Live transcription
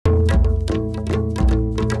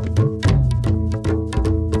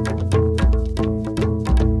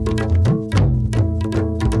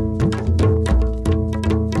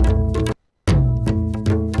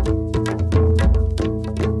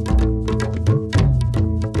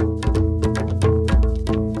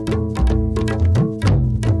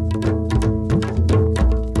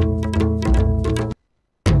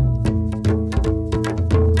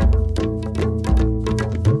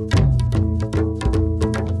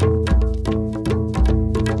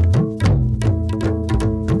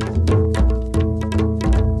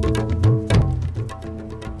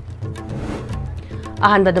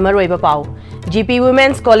अहनबद मरोइबा पाउ GP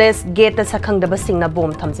Women's College Gate Sakhangdaba Singna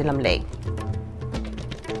Bom Thamsilam Lay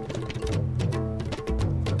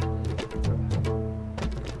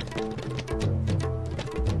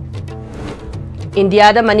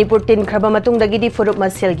India da Manipur tin khraba matung dagi di furup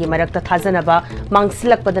masil gi marakta thajanaba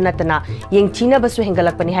mangsilak padanatana yengchina basu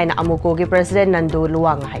hengalak pani haina amuko gi President Nandu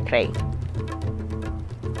Luang haikrai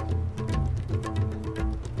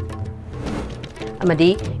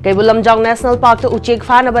Amadi Kaibulamjau National Park to Uchek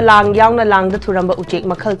Fanaba Lang Yauna Lang the Turamba Uchek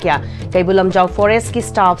Makalkia Kaibulamjau Forest ki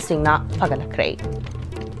staff singna Fagalakray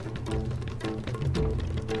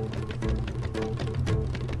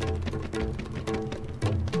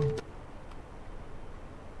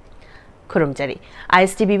Kurumjari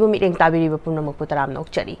Istv bu meeting tabiri bu purnamuk putaram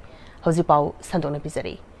nokchari Hozipau Sandona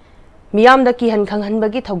Bizari Miyam da ki han khanghan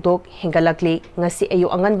bagi thokdok hengalakli ngasi ayu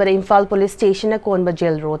angan bara Imphal Police Station na konba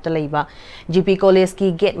jail road talaiba GP College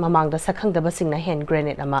ki gate mamang da sakhang da basing na hand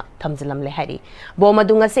grenade ama thamjilam le hari bom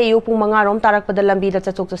adunga se ayu pung manga rom tarak pada lambi da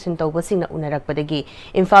chachok chasin taw basing na unarak padagi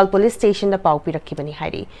Imphal Police Station da pau pirakhi bani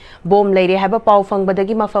hari bom leire haba pau phang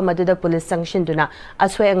badagi mafam adu da police sanction duna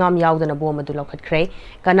aswai angam yaudana bom adu lokhat khre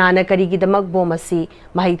kanana kari gi damak bom asi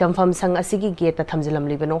mahitam fam sang asigi gate ta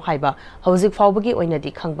thamjilam libano haiba hauzik fawbagi oina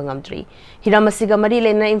di khangbangam tri Hiramasiga Mari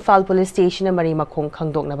Lena Imphal Police Station na Mari Makong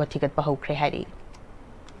Kangdok na batikat pa hukre hari.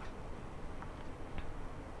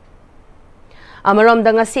 Amarom da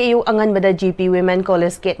nga si ayu angan bada GP Women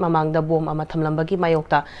College Gate mamang da bom ama thamlambagi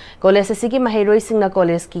mayokta college asigi mahiroi sing na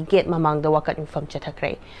college ki gate mamang da wakan infam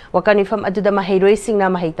chathakre wakan infam adu da mahiroi sing na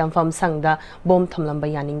mahitam fam sang da bom thamlamba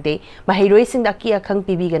yaning de mahiroi sing da ki akhang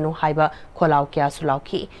pibi ganu haiba kholau kya sulau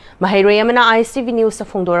ki mahiroi amana Istv news sa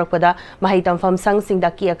phongdorak pada mahitam fam sang sing da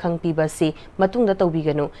ki akhang piba si matung da tawbi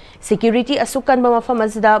ganu security asukan ba mafam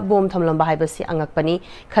azda bom thamlamba haiba si angak pani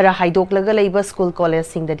khara haidok laga leiba school college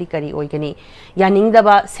sing da di kari oigani Yaning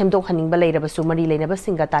daba semdok haning ba leiraba su mari leinaba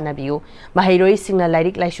singa tanabiu mahiroi singna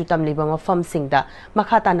lairik laisu tamliba mafam singda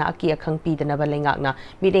makha na aki akhang pi dana ba lengakna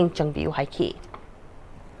mireng changbiu haiki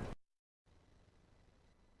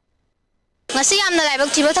ngasi yamna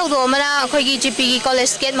laibak thiba thawdo amana akhoi GP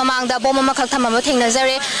College Gate mamangda bom ama khak thamama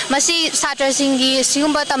thengnajare masi satra singgi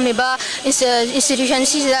sigumba tammiba institution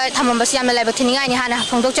sida thamamba yamna laibak thiningai ni hana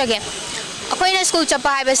phongdokchage अखोइना school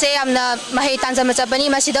चपा हाइबसे यामना महे तांजम चपनी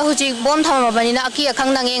मसिदा हुजि बोम थमबनिना अकी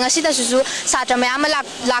अखंग नंगे ngasiदा सुसु Sartre मयाम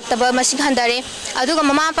लाक्तब मसि खंदरे अदुगा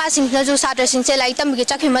mama पा सिंगना जु Sartre सिंसे लाई तमबि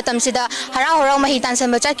चखि मतम सिदा हरा हरा महि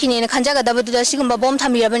तांसन बचखिने खंजगदबदुदा सिगुम बोम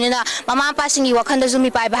थमिरबनिना ममा पा सिंगी वखंद जुमि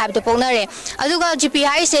पाइ हाबदो पोगनरे अदुगा GP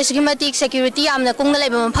हाई स्टेज गी मतिक सेक्युरिटी यामना कुंगना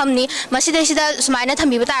लेब मफमनि मसिदा सिदा सुमाइना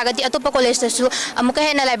थमिबा तागदि अतोप कॉलेज तसु अमुका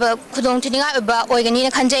हेना लाइब खुदोंग थिनिगा ओइगनि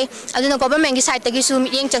खंजै अदुना गवर्नमेंट गी साइड तगी सु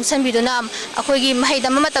मियेंग junction बिदुना अखोगी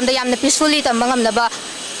महिदम मतमदा यामना peacefully तमबंगमनबा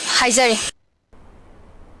हाइजरे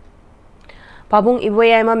Pabung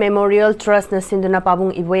Ivoyama Memorial Trust na sinduna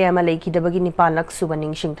Pabung Ivoyama leikidabagi nipalak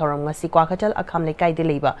subaning sing thoram ngasi kwakatal akham lekai de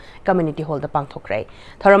leiba community hall da pangthokrai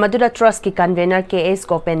thoramadura trust ki convener KS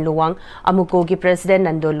Gopen Luwang amuko ki president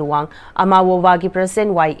Nando Luwang amawowa ki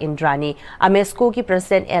president Y Indrani Amesco ki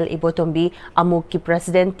president L Ibotombi amuk ki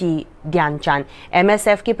president T Dhyanchan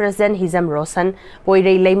MSF ki president Hizam Rosan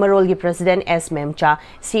Poirei Leimarol ki president S Memcha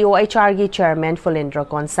COHR ki chairman Fulendra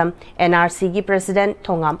Konsam NRC ki president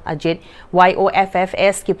Thongam Ajit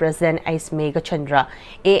YOFFS ki president Ais Mega Chandra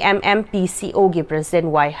AMMPCO ki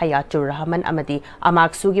president Y Hayatur Rahman Amadi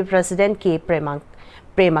Amaksu ki president K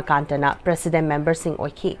Premakantana president member Singh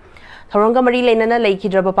Oiki Thoronga Mari Lenana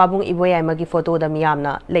Leikidraba Pabung Ivoyama gi photo da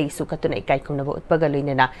miyamna leisu katuna ikai kumnaba utpaga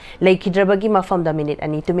loinana Leikidraba gi mafam da minute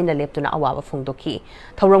ani tumina leptuna awawa phongdoki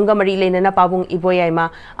Thoronga Mari Lenana Pabung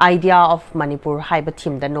Ivoyama idea of Manipur haiba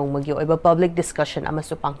team da nongmagi oiba public discussion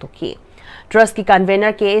amasu pangtoki Trust ki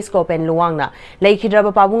convener KS Gopen Luwangna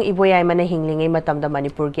Leikidraba Pabung Ivoyama na hinglingai matamda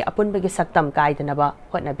Manipur gi apunbagi saktam kaidanaba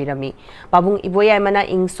hotnabirami Pabung Ivoyama na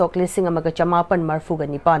ing sok lising amaga chamapan marfuga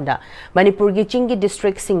nipanda Manipur gi chingi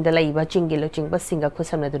district sing da laiba chingi lo chingba singa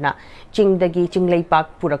khusamnaduna chingdagi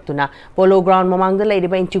chinglaipak puraktuna polo ground mamangda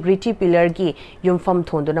leiriba integrity pillar gi yumfam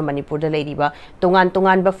thonduna Manipur da leiriba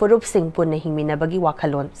tongan ba furup sing punna hingminabagi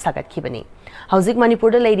wakhalon sagatkhibani Hauzik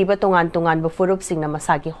Manipur da leiriba tongan ba furup sing na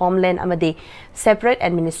masagi homeland amadi separate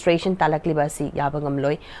administration talakliba si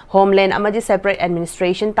yabangamloi homeland amadi separate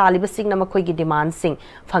administration taliba sing na makhoi gi demand sing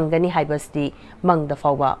phangani haibasti mangda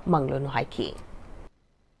fawba manglonu haiki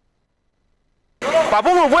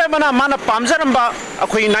Pabung Ivoyama mana pamjaramba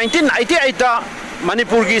akhoi 1988 ta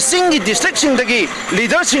Manipur ki singi district sing dagi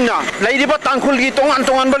leader sing na lairiba tangkhul gi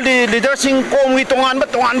tongan ba leader sing kom gi tongan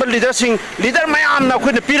ba leader sing leader mayam na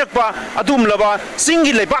khoi na pirakpa adum laba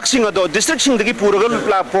singi lebak sing ado district sing dagi puragal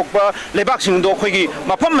la pokpa lebak sing do khoi gi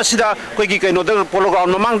mafam masida khoi gi kaino da polo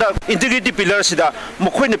ground mamang da integrity pillar sida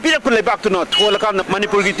mokhoi na pirakpa lebak tu no tholaka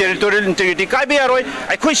Manipur gi territorial integrity kai be aroi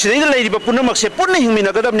ai khoi sidai lairiba punamak se punna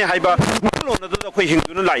hingmina gadam ne haiba lo na do khoi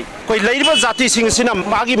hingduna lai khoi lairiba jati sing sina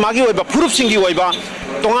magi oiba purup singi oiba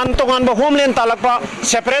tongan ba homeland talakpa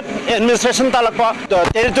separate administration talakpa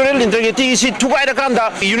territorial integrity isi thugai da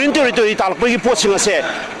kanda union territory talakpa gi poching ase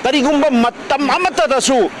tari gumba matam amata da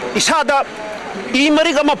su isada I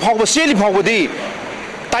mari kama phawba seli phawbudi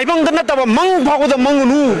taibang da nataba mang phawda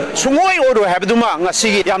mangunu sungoi odo habduma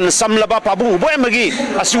ngasi yam samlaba pabu boy magi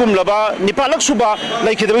asigum laba nipalak suba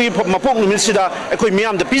laikhidagi mapok numisida ekoi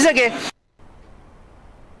miyam da pizage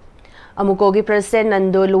Amukogi President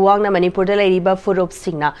Nando Luwang na Manipur da lairiba furup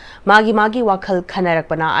singna magi wakhal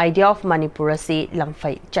khanarakpana idea of Manipur si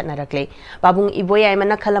langfai chatnarakle babung iboy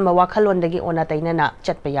aimana khalama wakhalon dagi ona taina na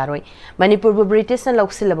chatpa yaroi Manipur bu British na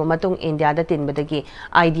loksilaba matung India da tinbadagi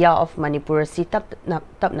idea of Manipur si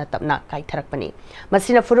tapna kai tharakpani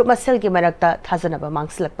masina furup masel gi marakta thajanaba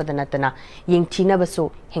mangslakpada natana yingchina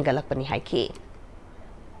basu hengalakpani haiki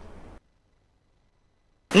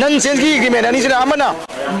Nan sengi agreement ani sina amana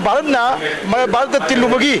Bharat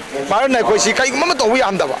tilubagi Bharat na koi si kai mama to wi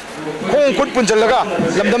amdaba khong khut punjalaga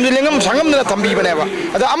lamdam lengam sangam na thambi baneba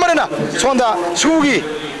ada amana na sonda sugi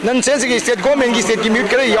nan sengi state government gi state gi mute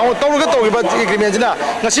kare yaw tawga tawga agreement na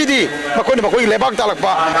ngasidi makoi lebak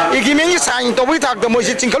talakpa agreement gi sign to wi thak da moi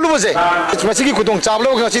si chingkalu base masigi kutong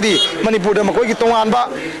chablo ngasidi Manipur da makoi gi tongan ba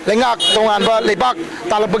lengak tongan ba lebak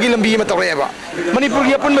talakpagi lambi ma tawreba Manipur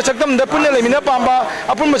gi apun masaktam da punna lemina pamba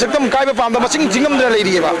apun masaktam kai ba pamba masing jingam da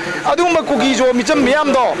leiriba aduma kugi jo micham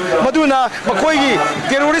miam do maduna makoi gi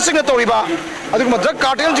terrorist na toriba aduma drug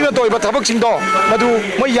cartel jing na toriba thabak sing do madu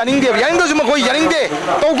moi yaning de su makoi yaning de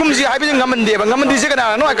togum ji haibe ngamandi se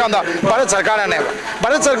kana no akanda Bharat sarkar na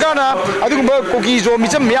Bharat sarkar na aduma kugi jo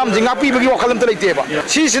micham miam jinga pi bagi wakalam ta leite ba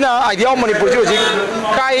si sina idea Manipur ji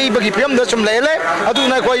kai bagi prem da sum lele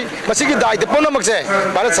aduna koi masigi dai de pona makse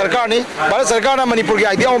Bharat sarkar ni Bharat sarkar na Manipur gi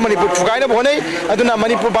idea Manipur fugai na bhone aduna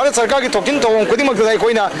Manipur Bharat sarkar gi thokin thong kodi mak dai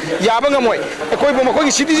koina yaba ngamoi koi bo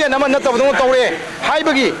makoi citizen ama natab dong tawre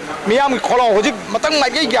haibagi miyam kholo hojik matang mai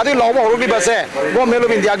gi adu law ba horobi base bo melo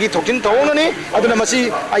india gi thokin thong ni aduna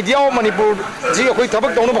masi idea Manipur ji koi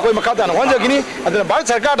thabak dong no koi makata na wanja gini aduna Bharat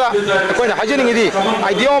sarkar da koi na hajeni ngi di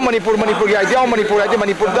idea Manipur gi idea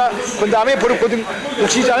Manipur da kunda me puru kodin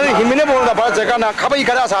uchi jana himine bo da Bharat sarkar na khabai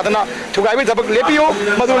kada sadana thugai bi thabak lepiyo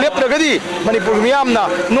madu leptragadi Manipur miyam na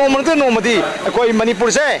no madi koi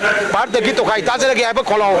Manipur se Bharat gi to kai ta jara gi ba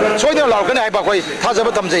kholo soidna law kan ai ba koi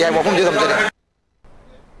thajaba tamjai ai wafum je tamjai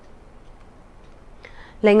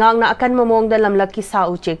Lengang na akan mamong da lamlaki sa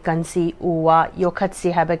uchek kansi uwa yokhat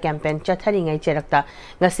si haba campaign chathari ngai cherakta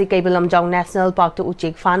ngasi kaibalam jong national park to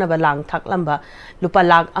uchek fana ba lang thaklamba lupa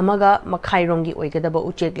lag amaga makhairongi oigadaba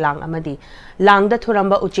uchek lang amadi lang da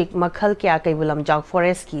thuramba uchek makhal kya kaibalam jong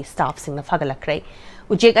forest ki staff singna fagalakrai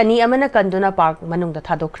Ujek ani amana kanduna park manung da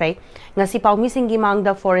thadokrai ngasi paumi singi mang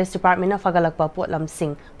da forest department na fagalakpa potlam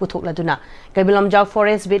sing puthokladuna kaibalam jong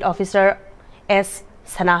forest bid officer S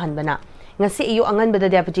Sanahan bana ngasi iyo angan bada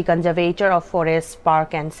deputy conservator of forest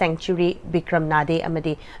park and sanctuary Bikram Nade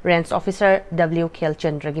amadi range officer W Khel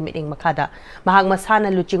Chandra gi meeting makada mahang masana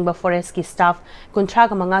luchingba forest ki staff kuntra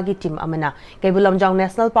ka manga gi team amana kaibulam jong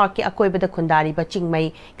national park ki akoi bada khundari ba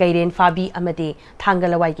chingmai kairen fabi amadi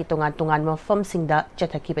thangalawai ki tongan mafam singda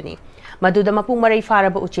chathaki bani maduda mapung marai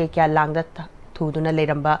faraba uche kya langda thuduna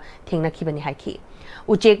leramba thingna khibani haiki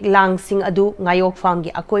uchek lang sing adu ngayok farm gi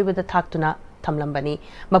akoi bada thaktuna Tamlambani,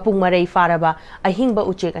 Mapung Maray Faraba, Ahingba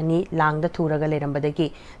Uchek ani Lang the Turaga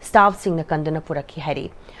Lerambadagi, staff sing the Kandana Puraki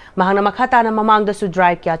Hari. Mahana Makatana Mamang the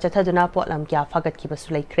Sudrive Kya Chataduna Potlam Kya Fagat Kiba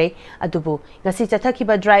Sulay Kre, Adubu, Nasi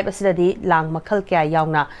Chatakiba Drive Asidadi, Lang Makal Kya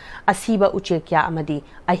Yauna, Asiba Uchek Kya Amadi,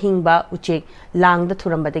 Ahingba Uchek, Lang the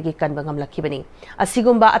Turambadagi Kanbangam Lakibani.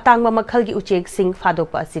 Asigumba Atangba Makalgi Uchek sing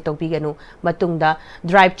Fadopa Sito Biganu, Matungda,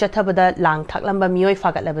 Drive Chatabada, Lang Taklamba Mioi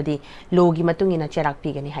Fagat Labadi, Logi Matungina Cherak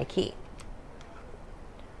Pigani Haiki.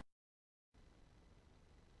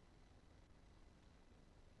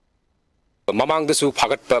 Mamang the soup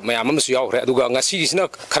packet mayamam suyaw aduga ngasi isna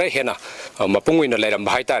khare hena mapungwi na leram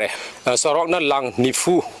bhai tare sorok na lang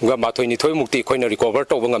nifu ga mathoi ni thoi mukti khoina recover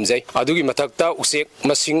to bangam jai adugi mathakta usek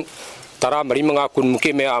masing tara mari manga kun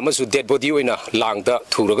muke me amasu dead body oina langda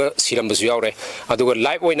thuraga sirambasu yaure aduga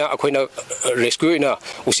live oina akoina rescue oina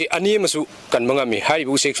usi ani masu kan manga mi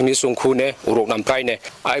haribu section ni sungkhu ne urok nam kai ne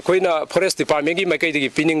akoina forest department gi makai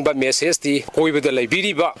digi pining ba message ti koibada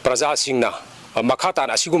laibiri ba praja singna makata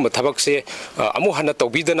na sigum thabak se amu hana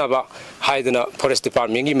tawbidana ba haidana forest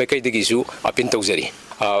department gi makai digi su apin tawjari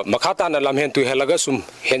makata na lamhen tu helaga sum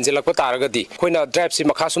henjelak pa taragadi koina drive si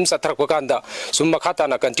makha sum satrak pa kanda sum makata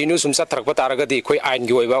na continue sum satrak pa taragadi koi ain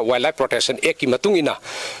gi oiba wildlife protection ek ki matung ina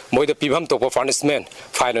moida pibam to punishment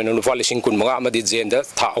fine no violation kun manga amadi jenda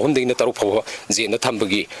tha ahum ding na taru pho jenda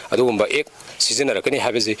thambagi adugumba ek season rakani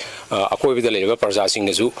habeji akoi bida leba praja sing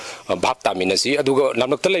na su bhap taminasi aduga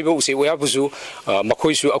lamnak ta leba usi oya busu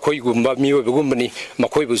makhoi su akoi gumba miyo gumbani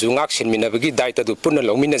makhoi busu ngak sinminabagi daita du punna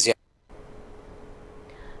longminasi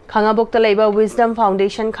Khangabok ta leiba Wisdom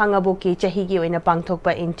Foundation Khangabok ki chahi gi oina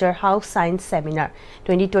pangthokpa Inter House Science Seminar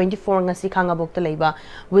 2024 ngasi Khangabok ta leiba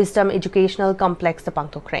Wisdom Educational Complex ta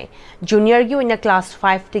pangthokre Junior gi oina class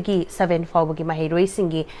 5 tigi 7 fawba gi mahiroi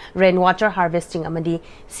singi rainwater harvesting amadi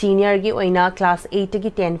senior gi oina class 8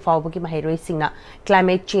 tigi 10 fawba gi mahiroi singna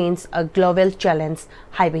climate change a global challenge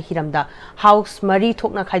haiba hiramda house mari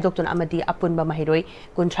thokna khaidoktun amadi apunba mahiroi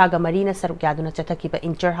kunthra ga mari na saruk yaduna chathaki ba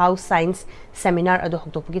Inter House Science Seminar adu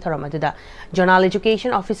hoktopugi Journal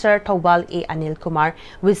Education Officer Thobal A. Anil Kumar,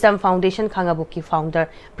 Wisdom Foundation Khangabuki Founder,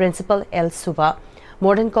 Principal L. Suva,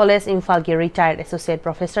 Modern College Infal gi Retired Associate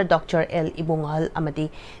Professor Dr. L. Ibungal Amadi,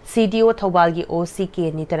 CDO Thobal gi OCK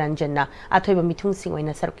Nitaranjanna, Athoiba Mithung Sing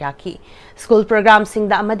oina sarukyaki. School program sing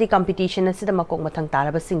da amadi competition asida makok mathang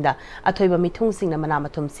taraba sing da Athoiba Mithung sing na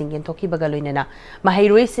manamathum sing yenthoki bagaloinana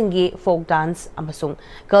mahairoi singi folk dance amasung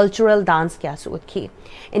cultural dance kya su utki.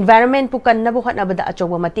 Environment pukan nabu hotnabada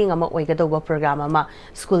achoba mating ama oigadoba program ama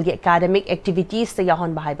school gi academic activities ta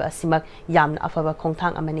yahon bahaiba asimak yamna afaba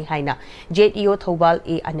khongthang amani haina JEO Thobal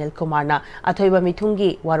A. Anil Kumar na Athoiba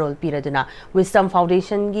Mithungi warol piraduna Wisdom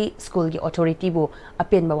Foundation gi school gi authority bu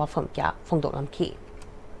apen ma wafam kya phongdoklamki.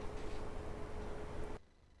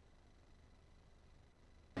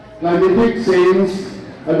 Climate change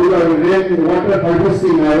aduga rainwater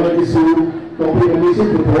harvesting awa issue topic anisi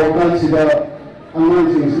puthokal sida angang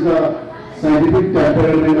sing sida scientific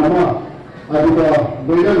temperament ama aduga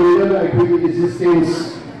loina economic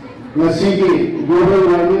existence ngasigi global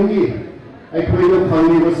warming gi aikoina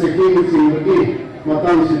phangni ba second singki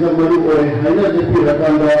matang sida maru oi haina depi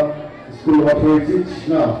rakanda school authorities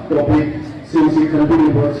na topic sing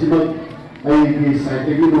continue ba sida ai ki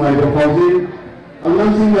scientific mai ba housing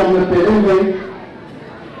angang sing yamna tere mai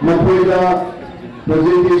mapoida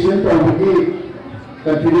presentation topic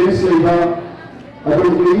confidence leba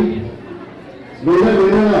adukli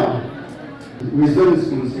loina wisdom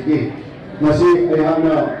school sigi masi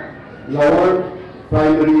ayana lower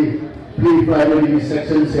primary pre-primary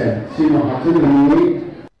section se sino hatun nani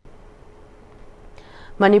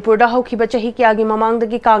Manipur da haukiba chahi kya gi mamang da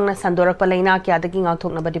gi kangna sandorak palaina kya da gi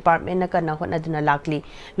ngakthokna ba department na kana hotna duna lakli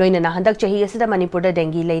loina na handak chahi asida Manipur da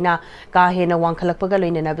dengue leina ka hena wangkhalakpa ga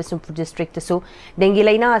loina na Bisnupur district su dengue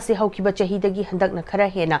leina ase haukiba chahi da gi handak na khara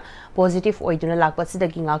hena positive oiduna lakpa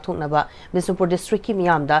sida gi ngakthokna ba Bisnupur district ki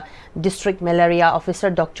miyam da district malaria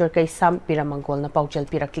officer Dr. Kaisam Piramangol na pauchal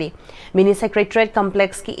pirakli mini secretariat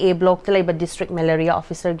complex ki A block talai ba district malaria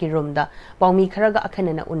officer gi room da paumi khara ga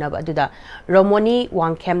akhana na unaba aduda Romoni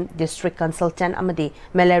Wangkhem District Consultant Amadi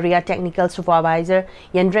Malaria Technical Supervisor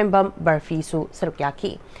Yendrembam Barfi su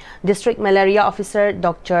sarukyaki District Malaria Officer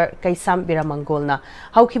Dr. Kaisam Biramangolna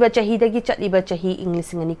haukiba chahi dagi chatliba chahi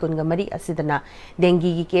English ngani kunga mari asidana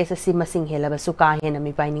dengue gi case asi masing helaba su ka hena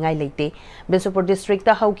mi painingai leite Bisnupur District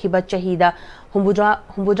ta haukiba chahi da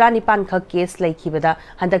humbudra nipan khak case laikibada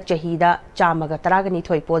handak chahi da chamaga taragani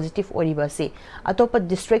thoi positive oriba se atopa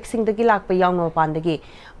district sing dagi lakpa yaungno pandagi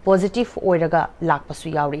positive oiraga lakpasu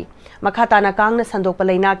yauri makhatana kangna sandokpa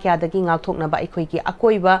leina kya dagi ngakthokna ba ikhoi ki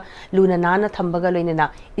akoiba luna nana thambaga loinena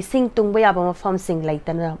ising tungba yaba mafam sing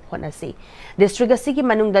laitana honasi district asigi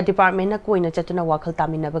manungda department na koina chatuna wakhal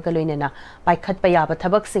tamina ba loinena paikhat pa yaba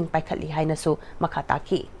thabak sing paikhatli haina su makhata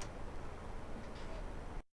ki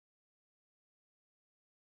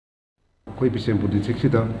koi Bisnupur district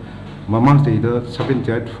sida mamang seida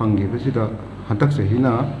 7 fangi besida hantak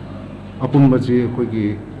sehina apun baji koi ki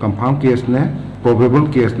confirm case ne probable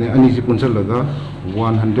case ne ani ji punchal laga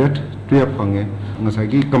 112 fange ngasai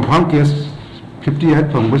ki confirm case 58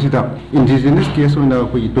 phang basida indigenous case ona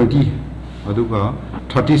koi 20 aduga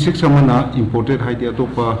 36 amana imported haiti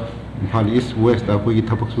atopa Imphal East West da koi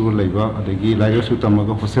thapak su leiba adagi laiga su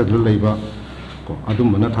tamaga hostel leiba ko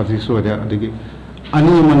adum mana 36 so da adagi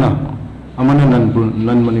ani amana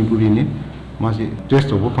nan Manipuri ni मासी test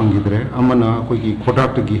तौब फंगिद्रे अमना कोई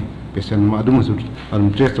खोटाक्टगी patient मा अदुमसु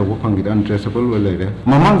test तौब फंगिद untraceable वे लेरे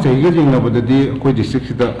ममांग चहिगे जिंगनाबदि कोई district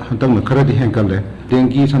सिदा हंतंग खरदि हेंकले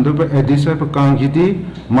dinghy संदर्भ Aedes है कांगीदी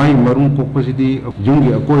माई मरुम कोपसिदी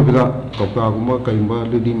जुंगी अकोइबदा कौकागुमा कइंबा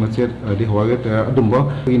लिदी मचेट अदि हवागे अदुंबा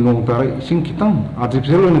नोंग तारा इसिंग खितंग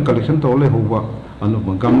आर्टिफिशियल ओइन कलेक्शन तौले होबा अनु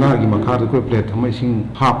गमला की मखाद कोई प्लेट हम इसिंग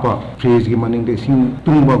हापा फ्रीज की मनिंग दे इसिंग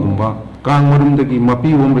तुंगबा गुंबा कांग मरुमदगी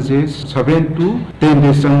मपी वोंबसे 7 to 10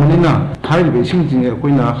 days संगमनिना हाइल इसिंग जिंगे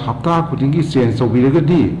कोइना हप्ता खुदिंगी चेंज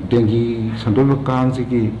तौबिरगदी डेंगी संदर्भ कांग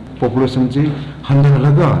सिगी पॉपुलेशन से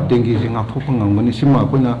हंदरलगा डेंगी से ngathopang ngangmani sima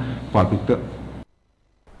koina public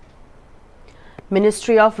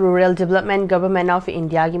Ministry of Rural Development Government of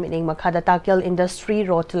India gi meaning makhada takil industry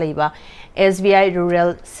road leiba SBI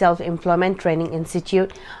Rural Self Employment Training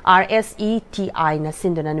Institute RSETI na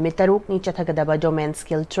sinduna nimitaruk ni chathagadaba domain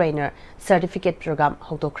skill trainer certificate program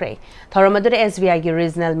hodokre thoramadure SBI gi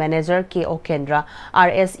regional manager KO Kendra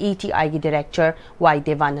RSETI gi director Y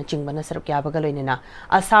Devana chingbana sarukya bagaloinena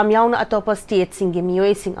Assam yauna atopa state singi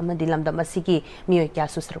miyoi sing amadi lamdam asigi miyoi kya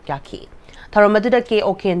su sarukya ki Tharamadura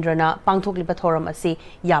KO Kendrana pangthokliba thoram asi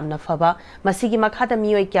yamna phaba masigi makhada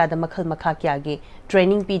miyoi kyada makhal makha kyagi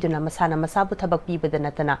training piduna masana masabu thabak pibada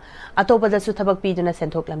natana atobada su thabak piduna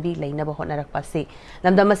senthok lambi leinaba honarak pasi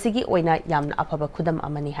lamda masigi oina yamna aphaba khudam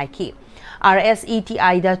amani haiki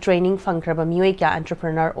RSETI da training fangkraba miyoi kya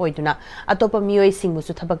entrepreneur oiduna atopa miyoi singbu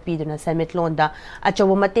su thabak piduna summit londa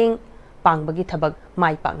achobo mateng pangbagi thabak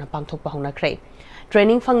mai pakna pangthokpa honakre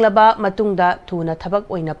Training fanglaba matungda tuna thabak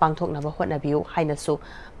oina pangthoknaba hotnabiu hainasu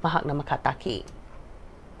mahakna makhataki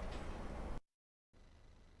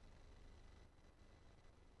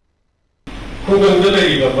Khungam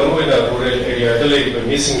da baroina rural area da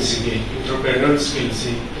missing sigi entrepreneur skills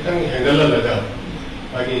si kitang handle laga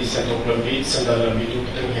agi santoklambi sandalambi tu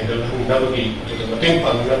kitang handle hangdabagi to mateng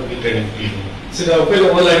pangna bi training pi sida opel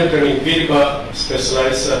online training pi ba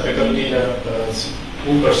specialized faculty na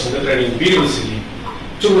in person training pi sigi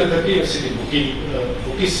Cuma tapi mesti bukti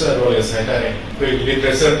knowledge saya tadi, kau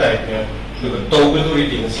literature type ya, tu tahu betul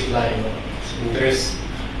reading mesti lain, interest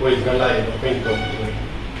kau juga lain, kau itu betul.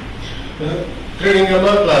 Training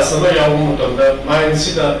apa kelas sama yang umum tu, main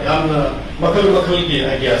sida, yang makal ki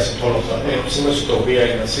idea sih tolong tak, semua sudah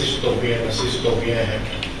biaya, nasi sudah biaya.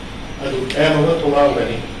 Aduh, mana tu orang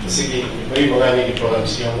ni, mesti beri mengani di program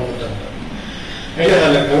sih yang umum tu. Ini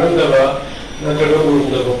hal yang dah nanti orang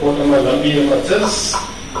dah berpotong malam biar macam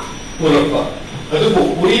Purapa. Ado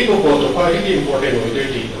puri ko to pari ki important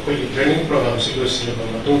hoideti koi training program sigo silaba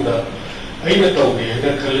matunda aina tawge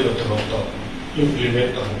na khali bato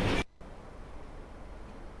implement to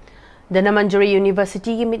Danamanjari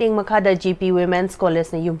University ki meeting makhada GP Women's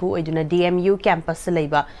College na yumpu oiduna DMU campus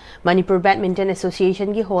leiba Manipur Badminton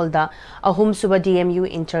Association ki holda ahum suba DMU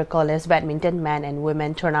Inter College Badminton Man and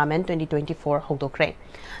Women Tournament 2024 hodokre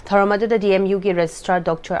Tharamadu da DMU ki registrar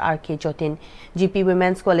Dr. RK Jotin GP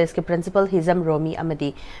Women's College ke principal Hizam Romi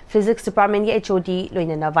Amadi Physics Department ki HOD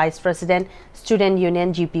loinana Vice President Student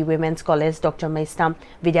Union GP Women's College Dr. Maistam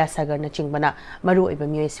Vidyasagar na chingbana maru oiba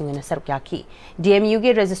miyoi singana sarukya ki DMU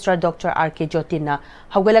ki registrar Dr. RK Jotin na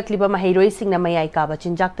haugalakliba mahairoi singna mayai kaba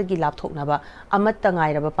chinjaktagi lapthoknaba amatta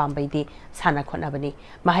ngairaba pambaidi sana khonabani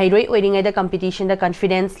mahairoi oiringai da competition da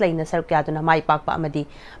confidence laina sarukya duna mai pakpa amadi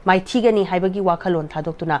mai thigani haibagi wakhalon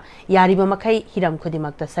thadoktu Yariba makai hiram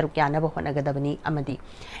khudimakta sarukya na honagadabani amadi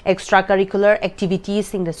extracurricular activities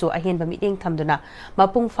sing da so ahen ba meeting thamduna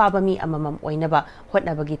mapung faba mi amamam oinaba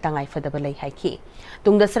hotnabagi tangai fadaba lai haiki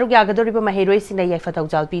tungda sarukya gadoriba mahiroi sing da yaifatau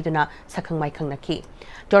jalpi duna sakhang mai khangnaki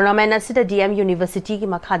tournament asida DM University ki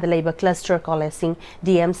makhada laiba cluster college sing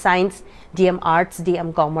DM Science DM Arts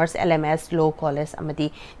DM Commerce LMS Law College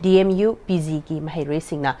amadi DMU PG ki mahiroi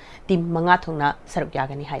sing na tim manga thongna sarukya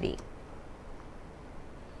gani hairi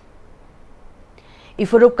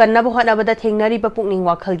Ifurup kannaba honabada thengnariba pukning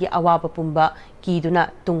wakhalgi awaba pumba kiduna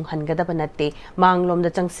tung hangadaba natte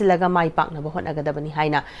manglomda changsilaga mai paknaba honagadabani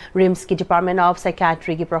haina RIMS ki Department of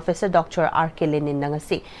Psychiatry ki Professor Dr. RK Lenin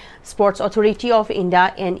nangasi Sports Authority of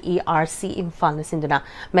India NERC Imphal na sinduna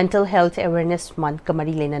Mental Health Awareness Month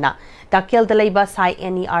kamari lenana takyal dalaiba sai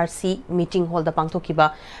NERC meeting hall da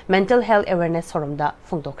pangthokiba Mental Health Awareness forumda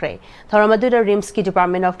phungtokre thoramadura RIMS ki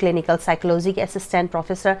Department of Clinical Psychology ki Assistant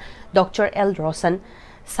Professor Dr. L Rosan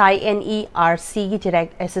Sai NERC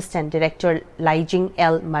Direct Assistant Director Laijing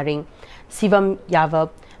L Maring Sivam Yavab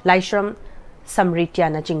Laishram Samritya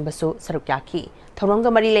na jingbasu sarukyaki थौरंग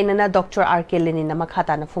मरी लेना doctor R K. Lenin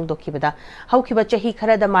मखाता न फोंदोखिबदा हौखिबा चही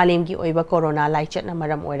Khardah मालेमगी ओइबा corona लाइचटना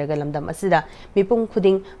मरम ओइरगा लमदम असिदा मिपुंग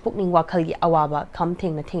खुदिंग पुकनिंग वाखलगी अवाबा खम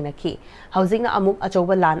थेंगना थेंगनाखि हौजिंगना अमुक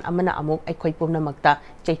अचौबा लान अमना अमुक अखोइ पुमनमक्ता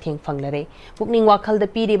चैथेंग फंगलरे पुकनिंग वाखलदा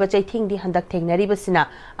पीरिबा चैथेंगदी हंदक थेंगनरिबसिना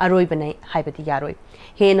अरोइबनै हाइबदी यारोइ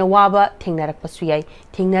हेना वाबा थेंगनरकपसु याइ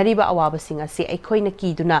थेंगनरिबा अवाबासिंग असि अखोइना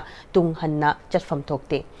कीदुना तुंग हन्ना चटफम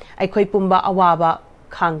थोक्ते अखोइ पुंबा अवाबा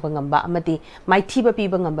खांग ngamba amadi maithiba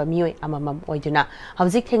piba ngamba mioi amamam oiduna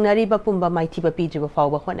hawjik thengnari ba pumba maithiba pidriba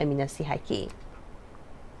fawba honamina si haiki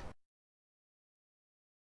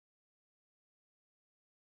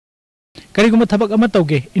करीगुम थबक अमा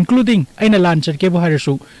तौगे इंक्लूडिंग अइना लांचर के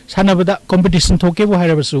बहारसु सानबदा कंपटीशन थोके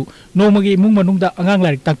बहारबसु नोमगी मुंग मनुंगदा अंगांग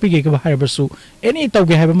लाइक ताकपिगे के बहारबसु एनी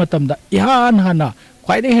तौगे हाबा मतमदा इहान हाना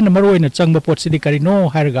ख्वाइदे हेन मरोइना चंगबा पोटसिदि करिनो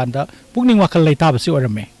हारगांदा पुकनिंग वाखल लैताबसि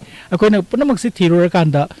ओरमे अखोइना पुनमक्सि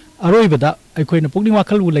थिरोरकांदा अरोइबदा अखोइना पुकनिंग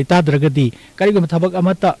वाखल उ लैताद्रगदी करीगुम थबक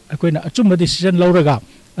अमता अखोइना अचुम डिसीजन लौरगा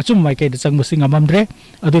अचुम माइकैदा चंगबसिंग अममद्रे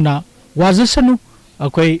अदुना वाजसनु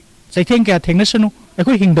अखोइ चैथेंग क्या थेंगनसनु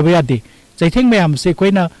अखोइ हिंगदबा यादे चैथेंग मैम से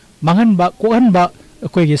कोईना मांगनबा कोहनबा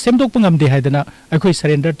अखोइगे सेमदोकप ngamde हाइदना अखोइ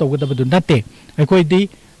सरेंडर तौगदबदु नते अखोइदी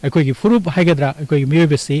अखोइगी फुरुप हाइगद्रा अखोइगी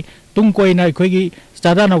मियोबेसी तुम कोइना अखोइगी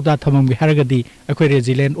चादा नौदा थममगे हारगदी अखोइ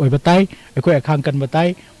रेजिलेंट ओइबताई अखोइ अखांग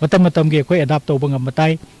कनबताई मतम मतमगे अखोइ अडाप्ट तौब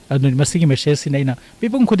ngambataई अदुनि मसिगी मेसेज सिनैना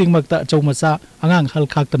पिपुंग खुदिंग मक्ता चौमचा अंगांग हल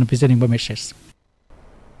खाक्तन पिजनिंग message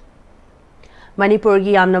Manipur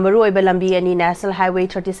gi yam number oiba lambi ani National Highway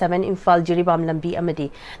 37 Imphal Jiribam lambi amadi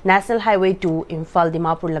National Highway 2 Imphal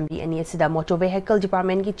Dimapur lambi ani asida Motor Vehicle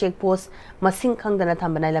Department gi check post masing khangdana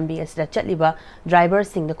thambana lambi asida chatliba driver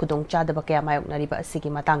sing da khudong chadaba kaya mayok nariba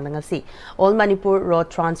asigi matang ngasi All Manipur Road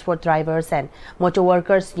Transport Drivers and Motor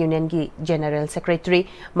Workers Union gi General Secretary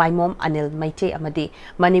Maimom Anil Maite amadi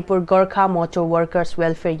Manipur Gorkha Motor Workers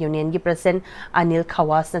Welfare Union gi President Anil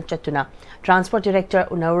Khawas na chatuna Transport Director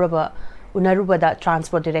Unarubada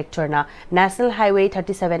Transport Director na National Highway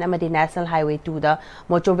 37 amadi National Highway 2 da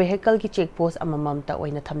motor vehicle ki check post amamam ta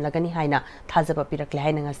oina thamlagani haina thajaba pirakle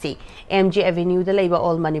haina ngasi MG Avenue da leiba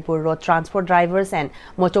All Manipur Road Transport Drivers and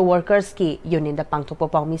Motor Workers ki union da pangthokpa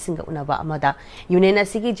pawmi singa unaba amada union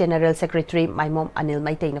asigi General Secretary Maimom Anil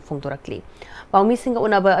Maitei na phongdorakli pawmi singa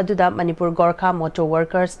unaba aduda Manipur Gorkha Motor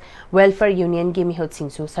Workers Welfare Union gi mihot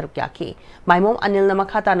singsu sarukyaki Maimom Anil na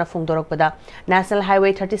makhata na phongdorakpada National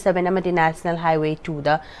Highway 37 amadi National Highway 2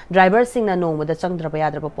 da driver sing na nong da changdraba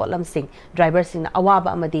yadraba polam sing driver sing na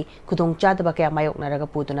awaba amadi khudong chadaba kaya mayok naraga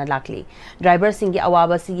puduna lakli driver sing gi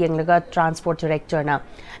awaba si yenglaga Transport Director na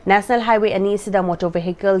National Highway ani sida motor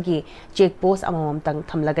vehicle gi check post amamam tang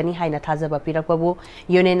thamlagani haina thajaba pirakbabu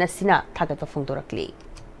union asina thagatwa phongdorakli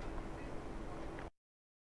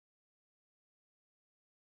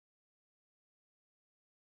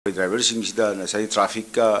driver sing sida na sai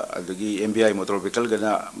traffic ka adagi MBI motor vehicle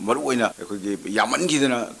gana maru oina akhoi yaman gi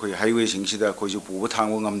dana akhoi highway sing sida akhoi ju pu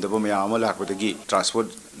thang ngam daba mayam la lakpatagi transport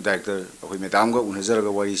director akhoi medam ga unazar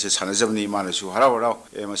ga wari se sanajabni mana su harau harau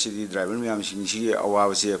masidi driver mayam sing si awa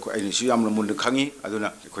se akhoi aini su yam mun khangi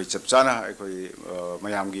aduna akhoi chapchana akhoi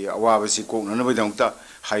mayam gi awa si ko na ba dangta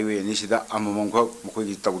highway ni sida amamong ko akhoi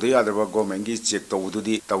gi tawde yadaba government gi check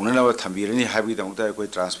tawdudi tawna na thambirani highway dangta akhoi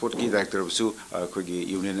transport gi director su akhoi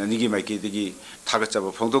gi union ani gi maiki digi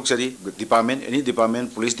thagachaba phongdok chari department any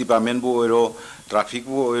department police department bo oiro traffic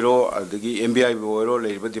bo oiro adagi MBI bo oiro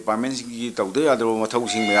leiba department gi tawde yadro mathau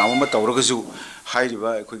sing mayam ma tawraga su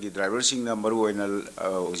hairiba akhoi gi driver sing na maru oina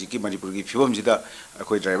hojiki Manipur gi phibam sida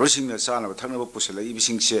akhoi driver sing na sana thangna pusalai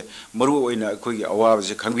bising se maru oina akhoi gi awab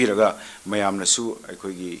se khangbiraga mayam na su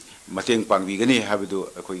akhoi gi mateng pangbigani habadu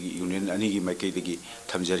akhoi gi union ani gi maiki digi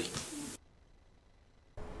thamjari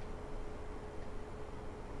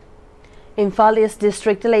Imphal East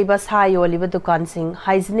District Labour Sai Oliver Dukan Singh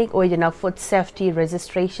Hygienic Oidana Food Safety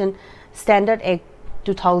Registration Standard Act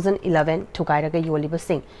 2011 Thukairaga Yoliba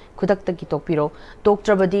Singh Kudakta ki tokpiro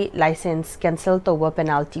Toktrabadi license cancel toba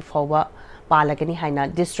penalty forwa palagani haina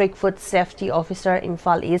District Food Safety Officer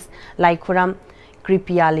Imphal East Laikhuram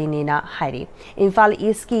Kripiyalinina Hairi Imphal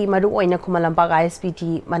East ki maru oina Khumalambak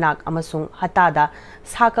ISPT manak amasung hatada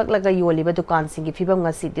sakak yoliba dukan singi phibam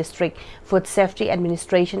ngasi District Food Safety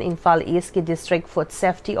Administration Imphal East ki District Food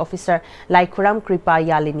Safety Officer Laikhuram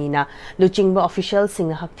Kripiyalinina luchingba official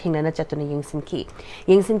sing hak thingna na chatuna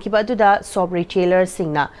yingsinki baduda sob retailer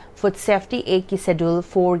singna Food Safety Act ki Schedule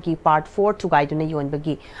 4 ki Part 4 to guide na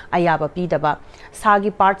yonbagi ayaba pidaba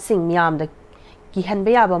sagi part sing miyam da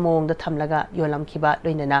किहनबे याबा मोंग दा थमलगा योलम खिबा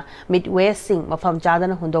लोइनना mid waste सिंग मफम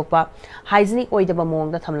चादना हुंदोकपा hygienic ओइदबा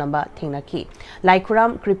मोंग दा थमलंबा थेंगनाखि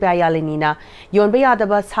लाइखुराम कृपया यालिनीना योनबे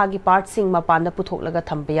यादबा सागी part सिंग मपान दा पुथोकलगा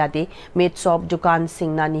थंबे यादे mid shop दुकान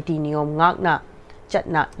सिंगना नीति नियम ngakna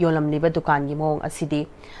चटना योलम लिबा दुकान की मोंग असिदी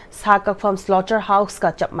सा ककफम स्लॉटर हाउस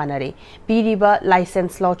का चप मानरे पीरिबा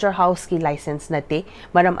लाइसेंस स्लॉटर हाउस की लाइसेंस नते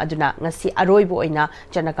मरम अदुना ngasi अरोइबो ओइना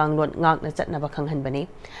चनकांगलोन ngakna चटनाबा खंगहनबने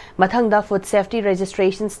मथंगदा food safety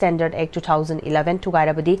registration standard act 2011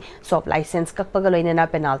 थुगाइराबदी shop licence ककपगा लोइनना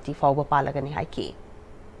penalty फाउबा पालगने हाइकी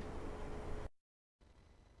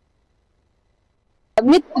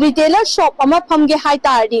mid retailer shop अमा फमगे हाई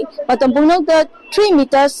तारदी मतम पुंगनोक द 3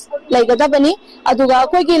 meters लेगदबनी अदुगा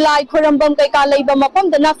अखोगी लाई खोरंबम कैका लेबा मफम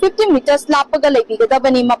दना 50 meters लापगा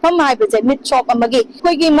लेबिगदबनी मफम हाइबजे मिड शॉप अमगे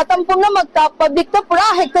अखोगी मतम पुंगनमक्ता पब्लिक ता पूरा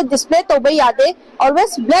हेक्टर डिस्प्ले तोबे यादे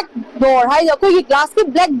always black door high अखोगी glass की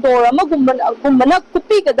ब्लैक डोर अमा गुम्बना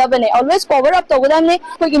कुपी गदबने ऑलवेज कवर अप तोगदने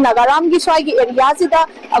अखोगी नगाराम की स्वाई की एरिया सिदा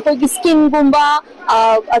अखोगी स्किन गुम्बा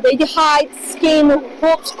अदैदि height skin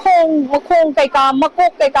hopes खोंग कैका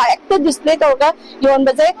मकोक कैका actor display तोगा योन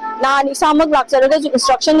बजे नान इसामक लाक्चरगा जो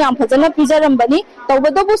इंस्ट्रक्शन याम फजना पिजरंबनी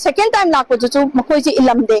तौबदबु सेकंड टाइम लाखोजु मखोइ जे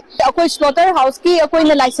इलमदे अखोइ स्लॉटर हाउस की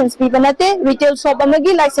अखोइना लाइसेंस पी बनते रिटेल शॉप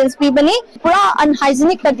अमगी लाइसेंस पी बनी पूरा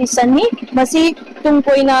अनहाइजीनिक कंडीशन नि मसी तुम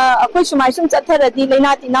कोइना अखोइ सुमाइ सुम चथरदी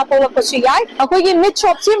लेना तिना पोवकसु याय अखोइगी मिड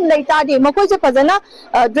शॉप सिम लेतादे मखोइ जे फजना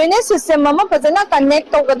ड्रेनेज सिस्टम अमा फजना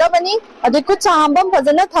कनेक्ट तौगदबनी अदि कुछ हांबम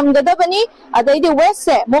फजना थमगदबनी अदैदि वेस्ट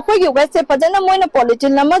से मखोइगी वेस्ट से फजना मोइना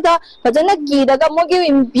पॉलिथिन अमदा फजना कीरगा मोगी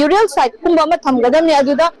ब्यूरियल साइट कुंबा मा थमगदबनी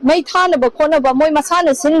अदुदा मै थानब खोनब मोइ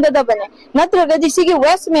मसाना सिनगदबने नत्रगदि सिगी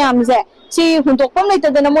वेस्ट मैमजे सी हुंतोकपम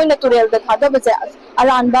लेतदना मोइना तुरेल द थादबजे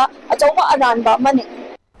अरानबा अचौबा अरानबा मने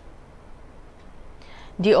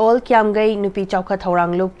The All Kiamgai Nupi Chauka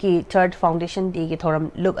Thorang Loop ki Third Foundation Day ki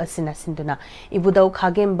Thoram Loop Asina Sinduna Ibudau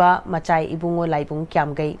Khagemba Machai Ibungo Laibung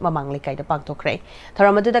Kiamgai Mamang Lekai the Pangtokre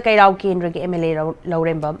Thoramadu the Kairau Kendra MLA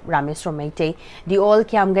Laurembam Ramesh Romaite The All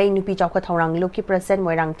Kiamgai Nupi Chauka Thorang Loop ki President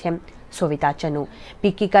Moirang Them Sovita Chanu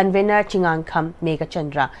Piki Convener Chingang Kham Mega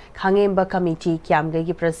Chandra Khangemba Committee Kiamgai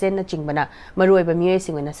ki President na Chingbana Marueba Mue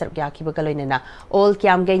Singwena Sargyaki Bagaloinana All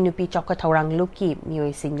Kiamgai Nupi Chauka Thorang Loop ki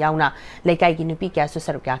Mue Sing Yauna Lekai ki Nupi Kyasu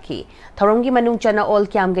Sargyaki Thorongi Manung Chana All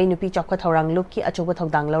Kiamgai Nupi Chauka Thorang Loop ki Achoba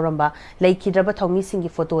Thodang Lauramba Leikidraba Thomi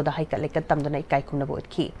Singi photo da Haika Lekat Tamdana Ikai Kumnabo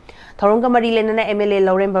ki Thoronga Marilena MLA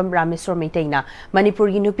Laurembam Rameswar Meitaina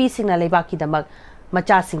Manipuri Nupi Singna Lebaki Damak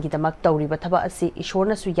Macha Singi Damak Tauriba Taba Asi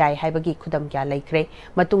Ishorna Suyai Haibagi Kudam Kya Laikre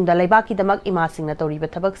Matungda Lebaki Damak Ima Singna Tauriba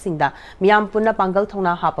Tabak Singda Miam Puna Pangal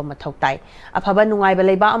Tona Hapa Matoktai Apaba Nungai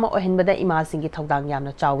Baleba Ama Ohenbada Ima Singi Todang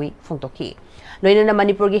Yamna Chawi Fungtoki Loinana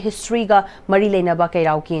Manipuri history ga Marilena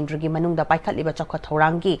Bakairau Kendrigi Manungda Paikaliba Chauka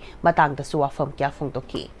Thorangi Matang da Suafam Kya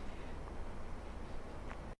Fungtoki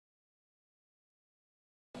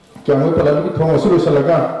Kiamu Palaki Thomo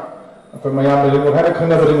Surusalaga Mayam Limu had a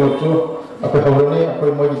kind of remote Aku Horoni, aku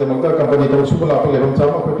mau kita mengkau company tahu suku apa lepas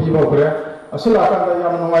sama aku pergi bawa kerja. Asal akan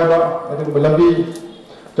yang mengenai apa, itu berlebih.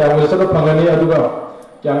 Jangan melihat penggani aduga.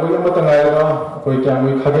 Jangan melihat mata ngaya apa, aku jangan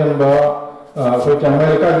melihat kajian bah, aku jangan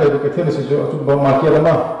melihat itu ketin sesuatu aku bawa maki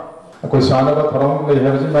apa. Aku sana bah thorong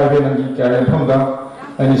melihat sih mai benangi kaya pemda.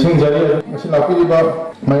 Ini sing jadi, asal aku iba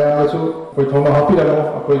maya asu, aku thoma happy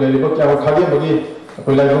lah, aku lagi bah kaya kajian bagi.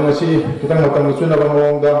 Aku lagi masih kita makan musuh nak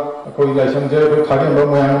bangun dah. Aku lagi sambil aku kajian bawa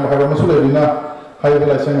maya bahawa musuh lagi na. Hai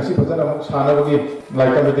bila saya masih pada nak sana bagi.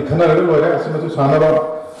 Lagi kami di kanan lalu ada asal masuk sana bawa.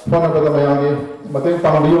 Phone apa dah maya ni. Mati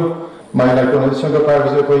panggil. Maya lagi pun ada sangka kaya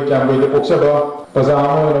bisa kau jam boleh poksa bawa. Pasal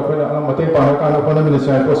amo nak kau nak mati panggil kan aku nak minat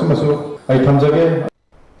saya. Pasal masuk. Hai thamjage.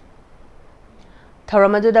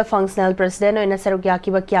 Thoramadu Functional President Oina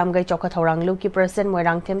Sarugyaki ba Kiamgai Chauka Thorang Loop ki President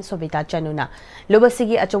Moirang Them Sovita Chanuna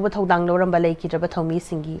Lubasigi Achoba Thodang Loramba Leki Draba Thomi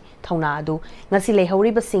Singi Thona Adu Ngasi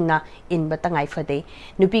Lehori Basingna in Batangai Fade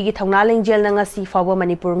Nupigi Thona Lingjel Ngasi Fawa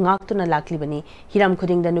Manipur Ngaktuna Laklibani Hiram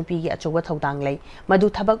Kuding the Nupigi Achoba Thodang Lay Madu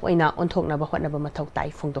Tabak Oina Ontokna Bahwana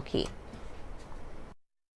Matoktai Fungtoki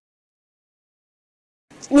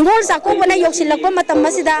Ningol Sako when I Yoshilako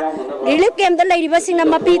Matamasida, relief game the lady was in a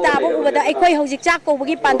mapita over the Equi Hosicako,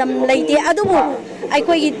 Pandam Lady Adubu. I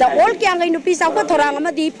quit the old Kianga in the piece of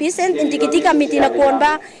Torangama, the peace and Indicatica Mitina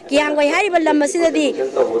Konba, Kianga Haribal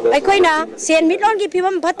Lamasida. I quina, Saint Midongi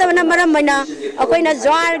Pivum Patavana Maramana, Aquina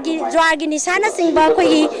Zwargi Nisana Sing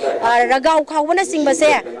Bakui, Ragau Kawana Sing Base,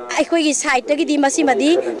 I quit his height, Tagi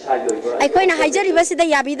Masimadi. I quina Hajar Vasida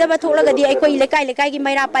Yabida Batola, the Equi Lekai Lekai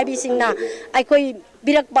Mira Pibi Singna. I quit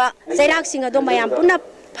Birakba, Zerak Sing Adomayam Puna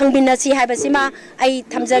फंगबिनसी हाइबसिमा I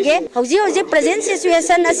थमजगे हौजी present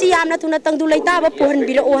situation असी यामना थुना तंगदु लेताब पुहन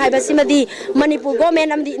बिरो हाइबसिमदी Manipur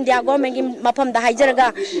government अमदी India government की मफम दा हाइजरगा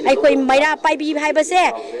आई कोई मैरा पाइबी हाइबसे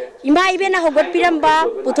इमा इबेना होगत पिरंबा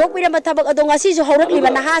पुथोक पिरंबा थबक अदो ngasi जो हौरकलिबा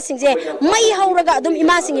नहा सिंजे मई हौरगा अदुम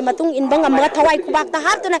इमा सिंगी मतुंग इनबंग अमगा थवाई खुबाक ता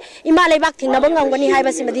हातुना इमा लेबाक थिंगनबा ngangani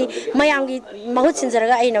हाइबसिमदी मयांगी महूत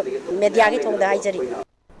सिंजरगा आइना मीडिया की थोंदा हाइजरी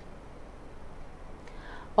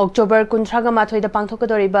October Kuntraga Mathoida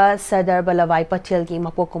Pangthokadoriba Sardar Vallabhbhai Patel ki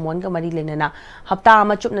Mapok Kumon ga mari lenana hapta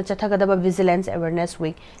ama chupna chathagadaba Vigilance Awareness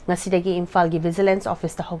Week ngasidagi Imphal gi Vigilance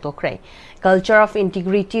Office ta hokdokre Culture of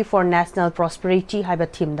Integrity for National Prosperity haiba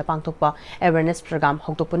theme da pangthokpa awareness program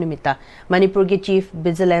hokdokpo nimita Manipur gi Chief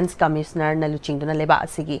Vigilance Commissioner Naluchingduna leba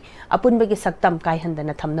asigi apunba gi saktam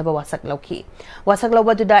kaihandana thamnaba wasak lauki wasak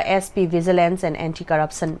lawbaduda SP Vigilance and Anti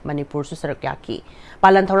Corruption Manipur su sarakyaki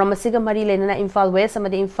Palan thoram asiga mari lenana Imphal West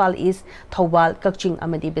amadi Imphal East, Thawbal, Kakching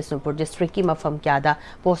amadi Bisnupur District ki mafam kyada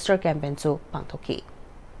poster campaign su pangthoki.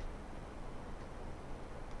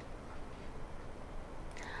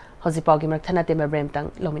 Hozipau gi mraktana te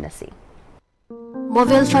bremtang lominasi.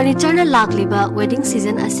 Mobile furniture na lakliba wedding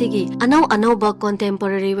season asigi anau ba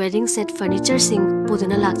contemporary wedding set furniture sing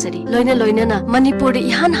puduna lakchari loina na Manipur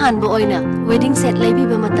ihan han ba oina wedding set laibi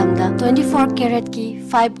ba matamda 24 carat ki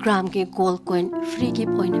 5 gram ki gold coin free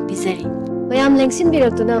gift oina bizari Mayam Lengsin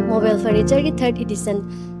Biratuna Mobile Furniture ki 3rd edition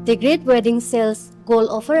The Great Wedding Sales Gold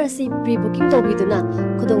Offer asi pre-booking to biduna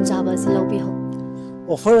khudong chaba silobi ho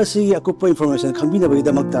Offer asi akupo information khambina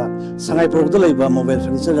baidamakta sangai product laiba mobile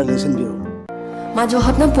furniture la Lengsin Biro Majo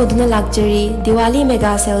hapna poduna luxury Diwali mega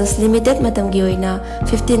sales limited matam gi oina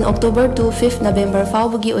 15 October to 5th November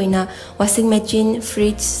fawgi oina washing machine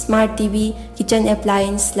fridge smart TV kitchen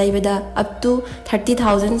appliance laibada up to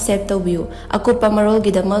 30,000 save to view akupa marol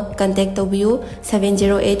gidamak contact to view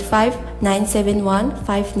 7085 971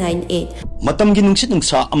 598 Matam gi nungsit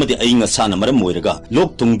nungsa amadi ainga sana maram moiraga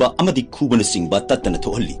lok tungba amadi khubana singba tatana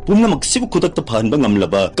thohalli pumnamak sibu khudak ta phanba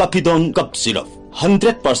ngamlaba Capidon cup syrup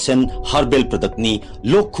 100% herbal product ni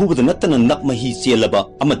lok khubada natana nakmahi chelaba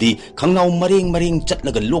amadi khangnau mareng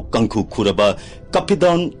chatlaga lok kangkhu khuraba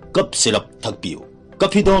Capidon cup syrup thakpiu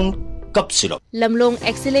Capidon cup syrup Lamlong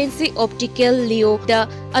Excellency Optical Leo da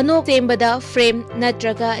ano tembada frame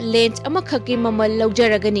natraga lens amakhaki mamal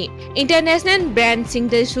laujaragani international brand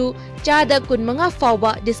singdasu chada kunmanga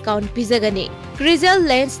fawba discount pizagani Grizzle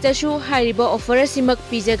lens dashu hariba offer simak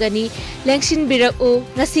pizagani Lengshin birau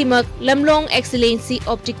ngasimak Lamlong Excellency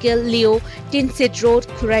Optical Leo Tinsit Road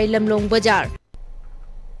Khurai Lamlong Bazar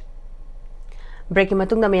Breaking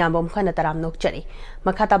matungna mayambom khana taram nokchari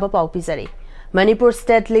makhataba pau pizari Manipur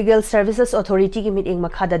State Legal Services Authority ki meeting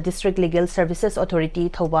makhada District Legal Services Authority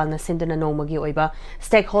Thawbal na sindana nomagi oiba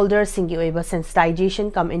stakeholders singi oiba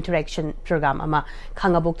sensitization cum interaction program ama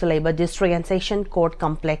khangabok talaiba District and Session Court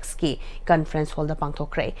Complex ki conference hall da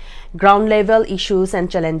pangthokre ground level issues and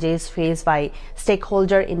challenges faced by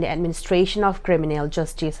stakeholder in the administration of criminal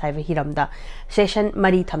justice haiva hiramda session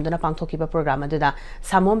mari thamduna pangthokiba program aduda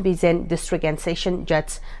Samom Bizen District and Session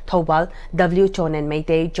Judge Thawbal W Chonen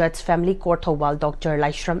Meitei Judge Family Court Thawbal Dr.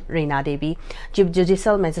 Laishram Reena Devi Chief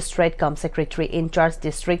Judicial Magistrate cum Secretary in Charge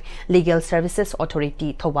District Legal Services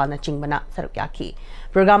Authority Thawbal na chingbana sarukyaki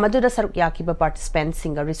program aduda sarukyaki ba participants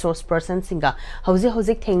singa resource person singa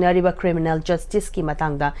hozik thengnariba criminal justice ki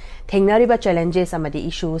matangda thengnariba challenges amadi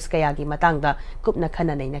issues kayagi matangda kupna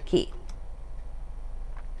khana nainaki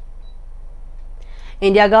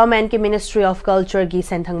India Government ki Ministry of Culture gi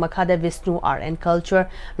senthang makhada Vishnu Art and Culture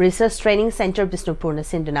Research Training Center Bisnupur na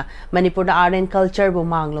sinduna Manipur da Art and Culture bu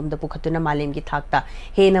manglom da pukhatuna malim gi thakta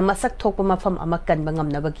he na masak thokpa mafam amakkan bangam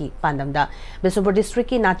nabagi pandamda Bisnupur District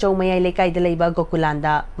ki Nachau Mayai lekai da leiba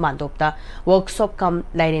Gokulanda Mandopta workshop kam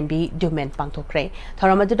lairembi dumen pangthokre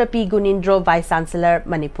thoramadu P Gunindro Vice Chancellor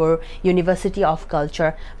Manipur University of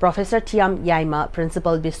Culture Professor Thiam Yaima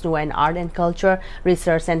Principal Vishnu and Art and Culture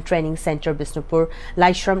Research and Training Center Bisnupur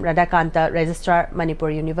Laishram Radhakanta Registrar Manipur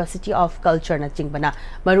University of Culture na chingbana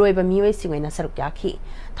maruiba miwei singwena sarukyaki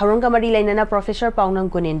Tharunga mari lainana Professor Paunang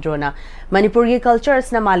Gunindro na Manipur gi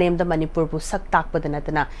cultures na malem da Manipur bu sak takpada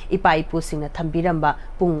natana ipa ipu singna thambiramba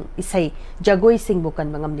pung isai jagoi singbu kan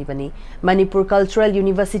mangam libani Manipur Cultural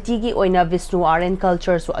University gi oina Vishnu Art and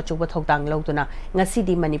Culture su achuba thokdang lautuna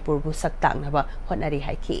ngasidi Manipur bu sak taknaba hotnari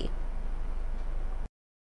haiki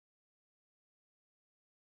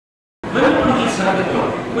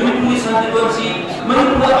Manipuri sanadipursi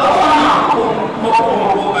Manipur apa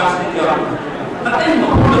mau kasih dia tapi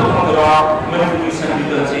mau kalau Manipuri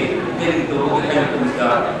sanadipursi dari itu kita bisa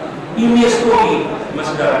UNESCO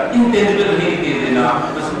masih intangible heritage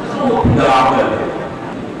na masih dalam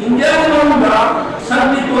India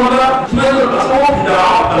Santi Tonga, Jumento Rasmo,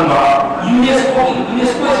 Dama, UNESCO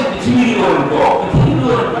is Tigiri or Go, Tigiri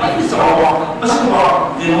or Pakisawa,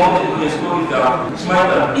 Asuma, the moment UNESCO is the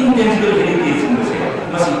Smiter, intentional heritage in the same.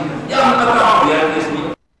 Masi, Yamaka,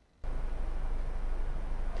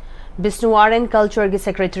 Bisnu Art and Culture ki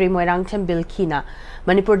Secretary Moirangchem Bilkina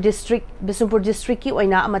Manipur District Bisnupur District ki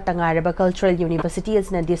oina amatangaraba Cultural University is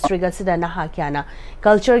na district asida naha kyana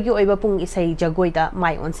culture ki oiba pung isai jagoida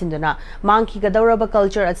mai onsinduna mangki gadawraba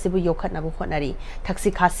culture asibu yokhatna bu honari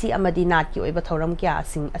thaksi khasi amadi nat ki oiba thoram kya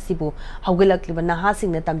asing asibu hawgilak liba naha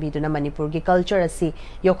sing na tambiduna Manipur ki culture asi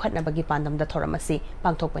yokhatna bagi pandam da thoram asi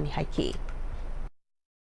pangthokpani haiki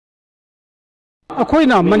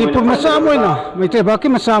अखोइना Manipur मसा Moina मैते बाकी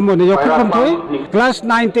मसा मोने यखम थोइ class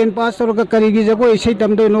 9 10 पास तोरगा करिगी जगो इसे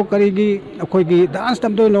तमदोइनो करिगी अखोइगी dance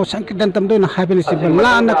तमदोइनो संकीर्तन तमदोइनो हाबेनि सिबा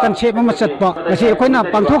लाना कन्सेप्ट अमा चटपा मसे अखोइना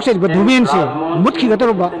पांथोक से डोमेन से मुतखि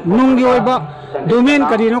गतरबा नुंगी ओइबा डोमेन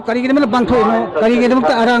करिनो करिगी दमला पांथोइनो करिगी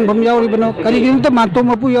दमक्ता अरांग बम यावरिबनो करिगी दमक्ता मातो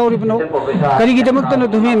मपु यावरिबनो करिगी दमक्ता नो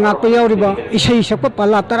डोमेन ngakpa यावरिबा इसे सकपा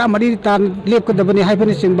पाला तरा मरि तान लेपकदबनि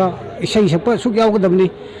हाबेनि सिंबा इसे सकपा सुक यावगदबनि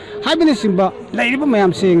हाबेनि सिंबा लाइरिबा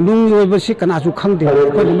मयाम से नुंग ओइबसि कनासु खंगदे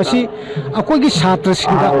अखोइना मसि अखोइगी छात्र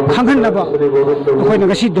सिंगा खंगनबा अखोइना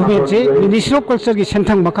गसि डोमेन से मिनिस्ट्री ऑफ कल्चर की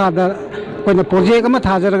सेंथंग मखादा अखोइना प्रोजेक्ट अमा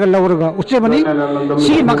थाजरगा लौरगा उच्चबनि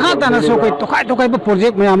सि मखादाना सो कोइ तोखाय तोखाय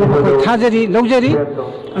प्रोजेक्ट मयाम कोइ थाजरी लौजरी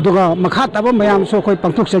अदुगा मखा तब मयाम सो कोइ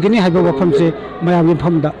पंथुक सगिनि हाइबा वफम से मयाम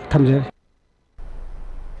फमदा थमजरी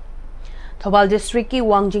Thobal District ki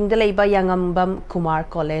Wangjing da leiba Yangambam Kumar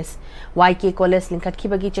College YK College linkhat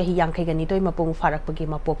khibagi chahi yangkai gani toi mapung farak pagi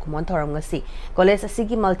mapok kumon thoram ngasi college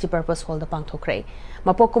asigi multi-purpose hall da pangthokrai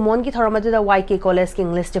mapok kumon ki thoram adu da YK College ki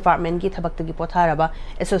English department ki thabak tagi potharaba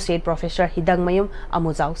associate professor Hidang Mayum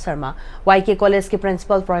Amuzau Sharma YK College ki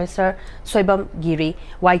principal professor Soibam Giri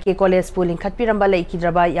YK College pu linkhat piramba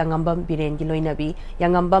leikidraba Yangambam Biren gi loinabi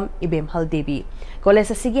Yangambam Ibem Haldevi college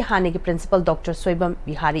asigi hane ki principal Dr. Soibam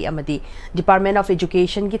Bihari amadi Department of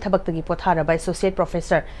Education ki thabak tagi potharaba associate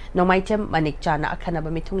professor Nomaitem Manik Chana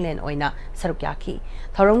akhanaba mithunglen oina sarukyaki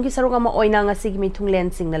thorom ki sarugama oina ngasi gi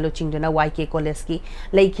mithunglen singna luchingduna YK College ki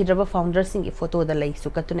leikidraba founder sing ki photo da lei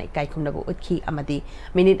sukatuna ikai khumnabu utkhi amadi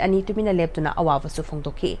minute ani tumina leptuna awawa su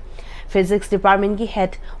phongdoki Physics Department ki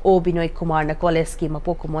head O Binoy Kumar na college ki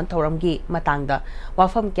mapokumon thorom gi matangda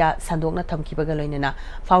wafam kya sandokna thamkibaga loinana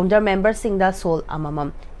founder member singda sol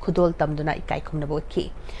amamam Kudol tamduna ikai khumnabu utkhi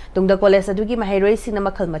tungda college adugi mahairoi singna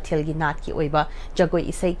makhal mathil gi nat ki oiba jagoi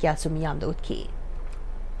isai kya sumiyamda utkhi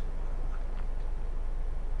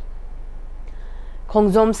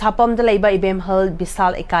Khongjom Sapam da leiba Ibem Hall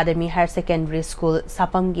Bisal Academy Higher Secondary School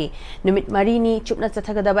Sapam gi numit marini chupna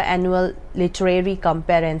chathagadaba annual literary cum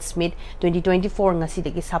parents meet 2024 ngasi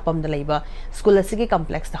degi Sapam da leiba school asigi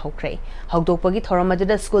complex da hokrai hawdokpagi thoram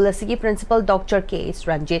aduda school asigi principal Dr. K.S.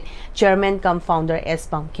 Ranjit chairman cum founder S.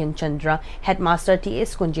 Bankin Chandra headmaster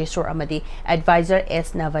T.S. Kunjeswar amadi advisor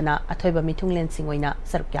S. Navana athoiba mithunglen singoina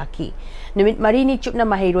sarukyaki numit marini chupna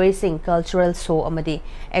mahairoi sing cultural show amadi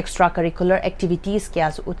extracurricular activities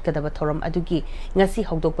kya su utkadaba thoram adugi ngasi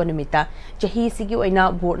hawdokpa numita chahi sigi oina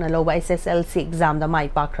board na loba SSLC exam da mai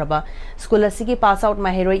pakraba school asigi pass out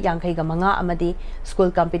mahiroi yangkai ga manga amadi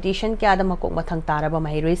school competition kya da makok mathang taraba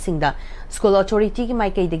mahiroi singda school authority ki mai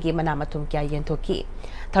kai degi manamatum kya yentoki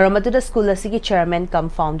Tharamadu school asigi chairman cum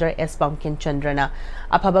founder S. Bankin Chandrana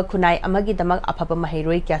aphaba khunai amagi damak aphaba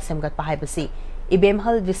mahiroi kya semgat pahaibasi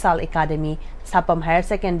Ibemhal Visal Academy Sapam Higher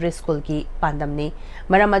Secondary School ki pandamni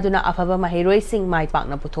maramaduna afaba mahiroi sing mai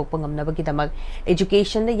pakna puthokpa ngamnabagi damag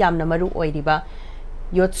education da yamna maru oiriba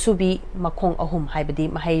yotsubi makhong ahum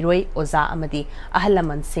haibadi mahiroi oza amadi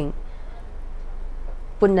ahalaman sing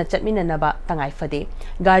punna chatminanaba tangai fade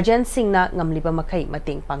guardian singna ngamliba makai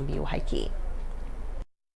mating pangbiu haiki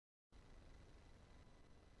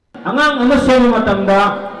Angang amasya matanda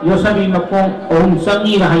yosabi makong ohum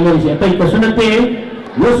sangi na hayay siya kay kasunate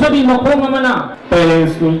yosabi makong amana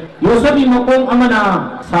parents ni yosabi makong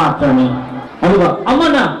amana satra ni ano ba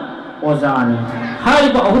amana oza ni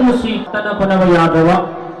hay ba ohum si tada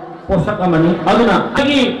panamayadawa posak amani ano na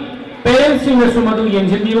agi parents na sumadu yan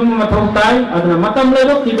hindi mo matawtay ano na matam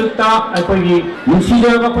lalo tibigta ay ko'y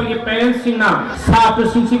munsida ko'y parents na satra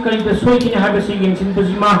sinsi kay dasoy kinahabasi yan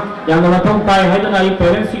sinbazima yan na matawtay hay na ay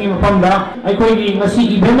parents yung mapanda ay ko'y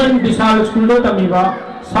ngasi ibeman bisal school do tamiba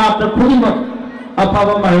satra kulimak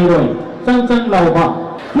apaba mahiroy sang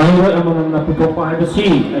lauba mahiroy ang mga naputok pa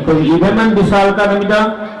habasi ay ko'y ibeman bisal ka namida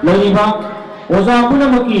laliba oza po na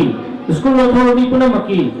maki school authority po na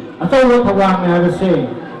maki ataw lo tawang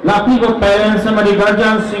habasi Lapi ko parents na mali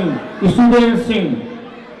guardian sing, student sing,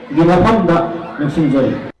 ginapamda ng sinjay.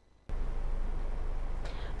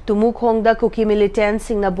 Tumukhongda Kuki militants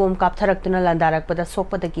singna bom kaptharakuna landarakpada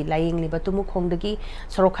sokpadagi layingliba Tumukhongdagi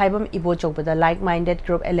Sorokhaibam Ibo Chokbada like-minded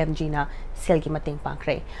group LMG na selgi mating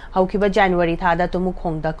pangkre. Haukiba January thada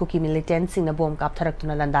Tumukhongda Kuki militants singna bom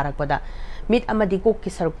kaptharakuna landarakpada mit amadi kok ki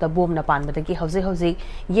sarukta bom na panbadagi hauze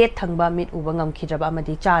yet thangba mit ubangam khidraba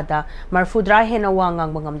amadi chada marfudra hena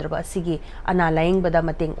wangang bangamdraba asigi ana laying bada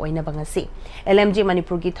mating oina bangasi LMG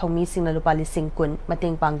Manipur gi thomi singna lupali singkun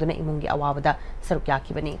mating pangduna imungi awabada saruk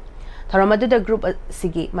yaki bani tharamadu da group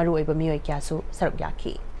sigi maru oiba mioi kyasu saruk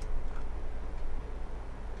yaki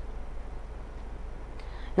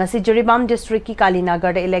Ngasi Jiribam District ki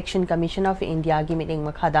Kalinagar Election Commission of India gi meeting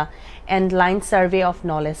makhada end line survey of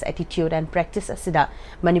knowledge attitude and practice asida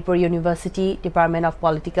Manipur University Department of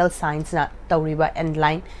Political Science na tawriba end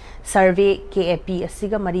line survey KAP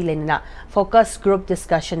asiga mari lenna focus group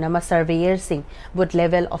discussion nama surveyor sing booth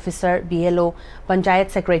level officer BLO panchayat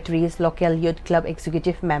secretaries local youth club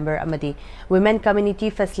executive member amadi women community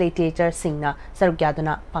facilitator singna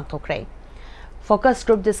sarugyadana pangthokre Focus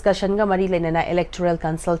group discussion ga mari lenana electoral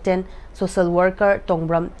consultant social worker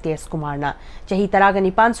Tongbram Tes Kumarna chahi taragani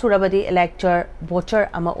pan surabadi elector voter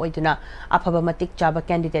ama oiduna afaba matik chaba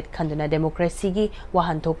candidate khanduna democracy gi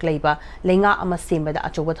wahanthok leiba lenga ama sembada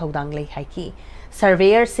achoba thodang lei haiki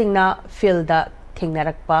surveyor singna field da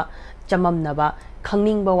thingnarakpa chamamnaba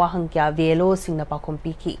khangning ba wahang kya velo singna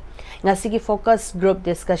pakhompi ki ngasi gi focus group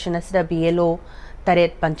discussion asida BLO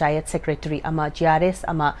taret panchayat secretary ama GRS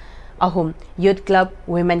ama Ahum Youth Club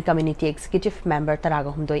Women Community Executive Member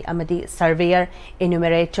Taraga Humdoi Amadi Surveyor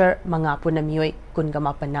Enumerator Mangapuna Mioi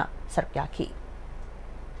Kungamapana Sarkyaki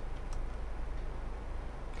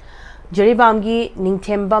Jiribamgi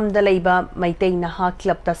Ningthembam Dalaiba Maitei Naha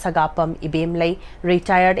Club Ta Sagapam Ibem Lay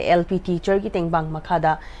Retired LP Teacher Gitingbang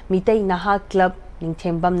Makada Mitei Naha Club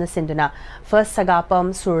Ningthembam na sinduna First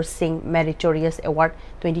Sagapam Sur Singh Meritorious Award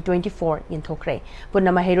 2024 Yinthokre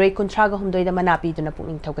Punna Mahiroi Kuntraga Humdoi da Manapi duna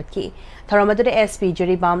Punging Tokatki Tharamadu SP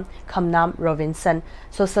Jiribam Khamnam Robinson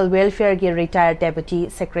Social Welfare gi Retired Deputy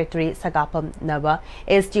Secretary Sagapam Naba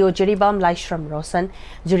SDO Jiribam Laishram Rosan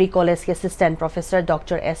Juri College ki Assistant Professor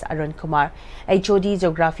Dr. S. Arun Kumar HOD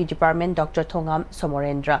Geography Department Dr. Thongam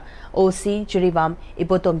Somorendra OC Jiribam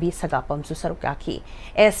Ibotombi Sagapam Susarukaki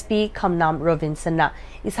SP Khamnam Robinson na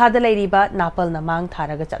isada lairiba napal na mang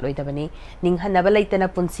tharaga chatloidabani ninghanaba leitana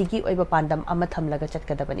punsigi oiba pandam ama thamlaga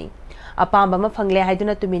chatkadabani apamba ma phangle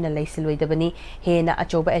haiduna tumina leisilloidabani hena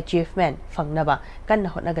achoba achievement phangnaba kanna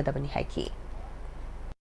hotnagadabani haiki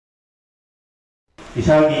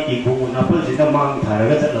isagi ibu napal sida mang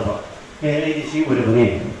tharaga chatlaba aidi si odabani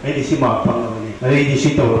aidi si ma phangnabani aidi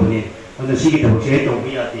si tawabani anda sigi tawche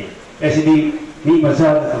tawbi ati asidi mi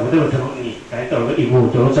masa tawada tawni kai tawga ibu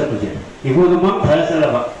to chatuje ibu no mang thara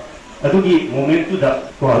salaba adugi momentu da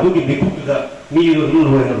ko adugi biku da mi ro nu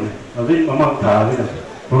ro na adin mamang thara da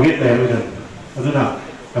forget da ro da aduna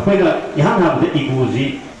akoina ihan ha da ibu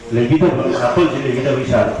ji lebida apple ji lebida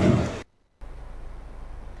wisara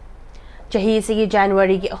Chahi sigi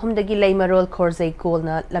January gi ahumdagi leimarol khorzai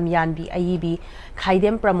kolna lamyanbi aibi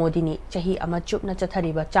khaidem pramodini chahi ama chupna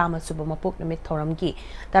chathariba chama suba mapok namit thoramgi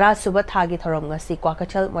tara suba thagi thoram ngasi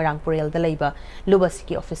kwakathal moirangpurel da leiba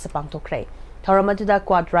lubasiki office pangtokre thoramatuda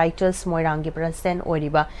quad writers moirangi president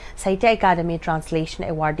oiriba Saitya Academy Translation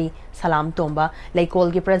Awardee Salam Tomba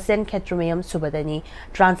Laikol gi president Khetrumeyam Subadani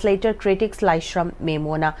translator critics Laishram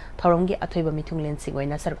Memona thoramgi athoiba mithunglen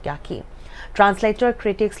singoina sarukyaki Translator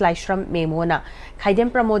Critics Laishram Memona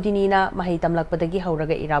Khaidem Pramodini na mahi tamlakpadagi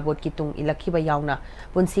hauraga irabot ki tung ilakhiba yauna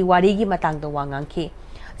punsi wari gi matangda wangangki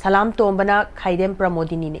Salam Tombana Khaidem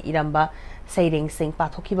Pramodini ne iramba Saireng Singh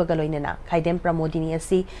pathokiba galoinena Khaidem Pramodini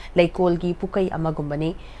asi Laikol gi pukai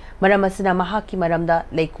amagumbani maramasina mahaki maramda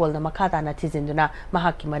Laikol na makata na tizinduna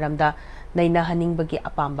mahaki maramda naina haningbagi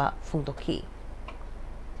apamba fungdokhi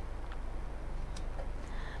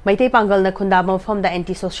Maitei Pangal na Kundama from the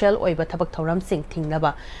anti-social oiba tabak thoram sing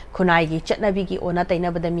thingnaba khunai gi chatnabi gi ona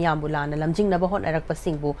tainaba da miyambula na lamjing na bahon arakpa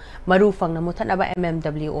singbu marufang na muthanaba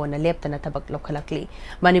MMWO na leptana tabak lokhalakli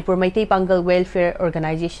Manipur Maitei Pangal Welfare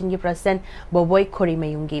Organization gi president Boboy Khori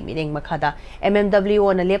Mayungi miring makhada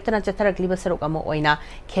MMWO na leptana chatharakli basarok ama oina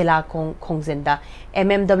khela khong khongjenda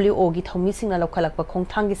MMWO gi thomi sing na lokhalakpa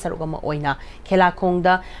khongthang gi sarok ama oina khela khong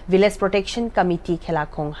da Village Protection Committee khela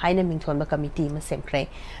khong haina mingthonba committee ma semkre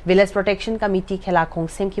Village Protection Committee khela khong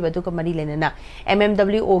semki baduka mari lenana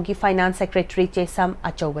MMWO gi Finance Secretary Chesam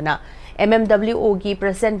Achobana MMWO gi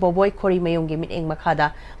President Boboy Khori Mayung gi miteng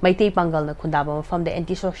makhada Maitei Pangal na Khundaba from the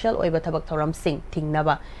anti-social oiba thabak thoram sing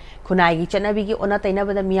thingnaba खुनाई की चनबी की ओना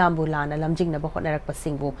तैनबदा मियामबु लाना लमजिंगनब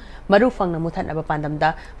होटनरकपसिंगबु मरु फंगना मुथनब पांदमदा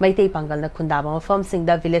Meitei पांगलना खुंदाबा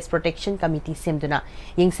मफमसिंगदा village protection committee सेमदुना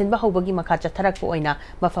यिंगसिनबा हौबगी मखा चथरकप ओइना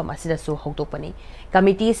मफम असिदसु हौदोकपनि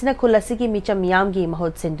committee सिना खुलसिगी Mitcham मियामगी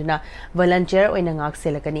महोत सिंदुना volunteer ओइना ngak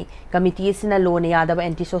selakani committee सिना loan Yadav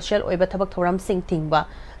anti social ओइबा थबक theorem सिंग थिंगबा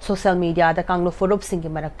social media दा कांगलो फोरब सिंग की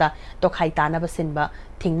मरकता तोखाई तानब सिनबा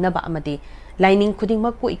थिंगनबा अमदी lining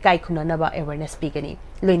खुदिंगमकु इकाई खुननबा awareness पीगनी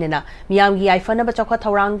लोइनना मियामगी आइफनब चौखा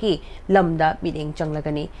थौरांगी lambda meeting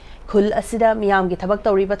चंगलगनी खुल असिदा मियामगी थबक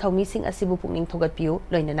तौरीबा थौमीसिंग असिबु पुक्निंग थोगतपियु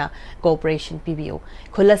लोइनना cooperation पीबियु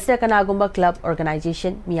खुल असिदा कनागुंबा क्लब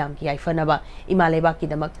ऑर्गेनाइजेशन मियामगी आइफनबा इमालेबा की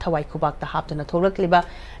दमक थवाई खुबाकता हापतना थोरकलिबा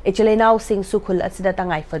इचलेनाउ सिंग सुखुल असिदा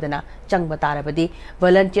तंगाई फदना चंगबा तारबदी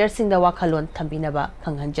वॉलंटियर सिंग दा वाखलोन थंबिनबा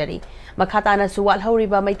खंगहंजरी मखाताना सुवाल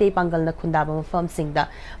हौरिबा मैतै पांगलना खुंदाबा मफम सिंग दा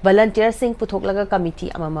वॉलंटियर सिंग पुथोकलगा कमिटी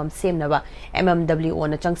अममम सेमनबा MMWO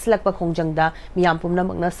ना चंगसलकपा खोंजंगदा मियाम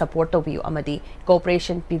पुमनमकना support तौबियु अमदी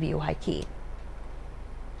cooperation पीबियु हाइकी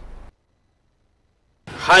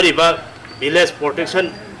हारिबा village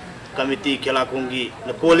protection committee केलाकोंगी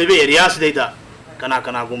न कोलिबे एरियास देता कना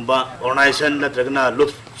कना गुंबा ऑर्गेनाइजेशन नत्रगना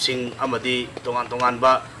लुप सिंग अमदी तोंगान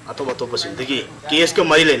तोंगानबा अतोप अतोप सिंदगी केस के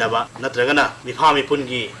मरी लेनाबा नत्रगना मिफा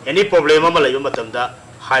मिपुनगी एनी प्रॉब्लम अमा लैबा मतमदा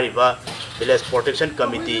हारिबा विलेज प्रोटेक्शन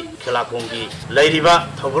कमिटी केलाकोंगी लैरिबा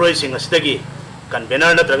थबरोय सिंग असदगी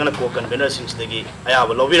कन्वेनर नत्रगना को कन्वेनर सिंग सदगी अयाब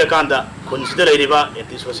लोबिरकांदा खुनसिदा लैरिबा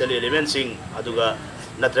एंटी सोशल एलिमेंट सिंग अदुगा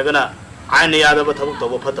नत्रगना आयन यादब थबुक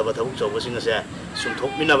तौब फतब थबुक चौब सिंग असे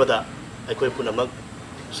सुंथोकमिनबदा अखोय पुनमक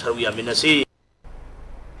सरुग यामिनसी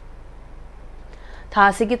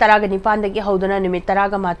थासी की तराग निपान दगी हौदना निमित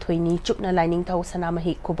तराग माथोइनी चुपना लाइनिंग थौ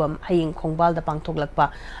सनामही खुबम हयिंग खोंगबाल दा पांगथोकलकपा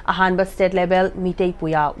अहानबा स्टेट लेवल मिटेई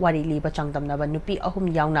पुया वारी लीबा चांगदमनबा नुपी अहुम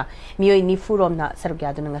यावना मियोय निफुरोमना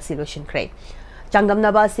सरुग्यादुना ngasi लोइसिनख्रे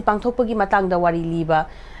चांगदमनबा सि पांगथोकपगी मतांगदा वारी लीबा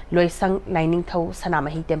लोइसंग लाइनिंग थौ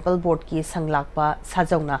सनामही टेम्पल बोर्ड की संगलाकपा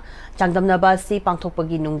साजौना चांगदमनबा सि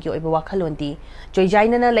पांगथोकपगी नुंगी ओइबा वाखलोंदी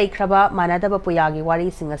जोइजाइनना लेख्रबा मानादबा पुयागी वारी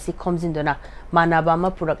सिंग असि खोमजिनदुना मानाबा मा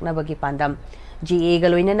पुरकनबगी पांदम GA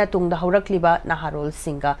गलोइनना तुंगदा हौरकलिबा नाहारोल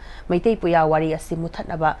सिंगा मैतै पुया वारी असि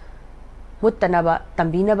मुत्तनबा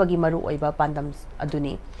तंबीनबगी मरु ओइबा पांदम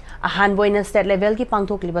अदुनी अहान बोइना स्टेट लेवल की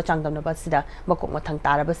पांगथोकलिबा चांगदमनबा सिदा मकोक मथंग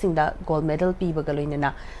तारबा सिंगदा गोल्ड मेडल पीबा गलोइनना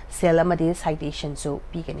सेल अमदि साइटेशन सु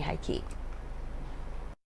पीगनी हाइकी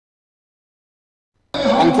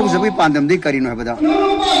पांगथोक जबि पांदमदि करिनो हबदा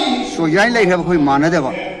सोयाइ लैखब खोइ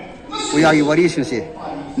मानदबा पुयागी वारी सिंसे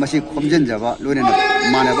मसी खोमजनजबा लोइनना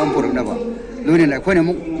मानबम पुरकनबा लोइनना खोइना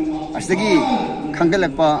मु असदगी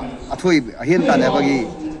खंगलकपा अथोइ अहेन तानबगी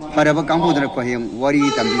फरबा कांगबुदना खोहेम वारी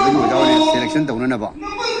तंबीबनु दावने सिलेक्शन तौननबा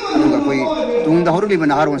अदुगा कोइ तुंगदा हौरलिबा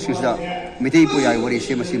नाहारोन सिंसदा मितै पुयागी वारी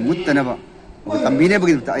से मसी मुत्तनबा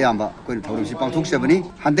तंबीनेबगी अयाम्बा कोइ थौरमसी पांगथोकसबनी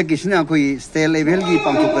हंदकिसना कोइ स्टेट लेवल की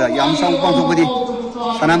पांगथोकपा याम साउ पांगथोकबदी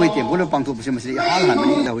सनामै टेम्पल पांगथोकपसे मसी हाल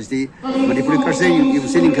हानमनी दावसदी मणिपुरी कर्से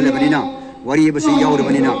युसिनिंग खलेबनीना वारी बसे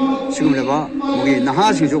यावरबनीना सिगुमलबा मोगे नहा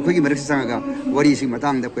सिंजो खोगी मरक सांगा वारी सिंग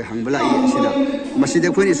मतंग द कोइ हंगबला इसिना मसीदे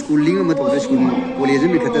खोनि स्कूलिंग मतो स्कूल कॉलेज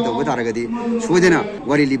में खत दो तारगदी सोदेना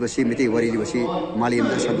वारी लिबसी मिते वारी लिबसी मालियम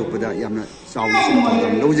द सदोपदा यामना साउंड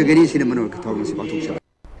सिंग लौजगनी सिना मनो थौरमसी पांगथोकसा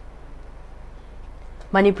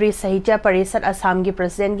मणिपुरी साहित्य परिषद असम की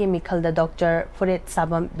प्रेसिडेंट की मिखल डॉक्टर फुरेट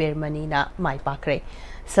साबम बेरमनीना माई पाखरे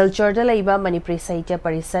सिलचर लेबा मणिपुरी साहित्य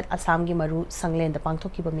परिषद असम की मरु संगलेन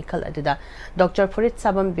पांगथोकिबा मिखल अदुदा डॉक्टर फुरेट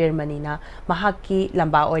साबम बेरमनीना महाकी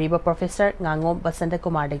लंबा ओरिबा professor ngango Basant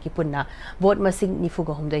Kumar दगी पुन्ना vote मसिंग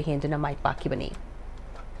निफुगा हुमदे हेंदुना माई पाखिबनी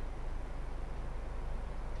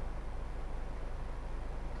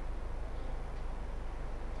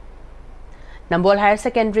Nambol higher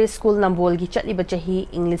secondary school Nambol की चलिबा चाही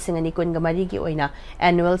इंग्लिश सिंगनी कुनगमरी की ओइना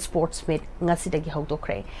annual sports meet ngasiदगी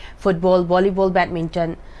हौदोखरे football volleyball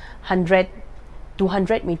badminton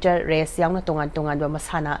 100-200 metre race यावना तोंगान तोंगान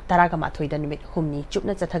मसाना तरागा माथोइदा निमित हुमनी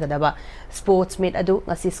चुपना चथगदबा स्पोर्ट्स मीट अदु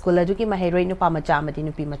ngasi स्कूल अदु की महिरोइ नुपा मचा अमदि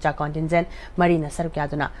नुपी मचा कॉन्टिजेंट मरीना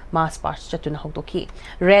सरक्यादुना मास parts चतुना हौदोखी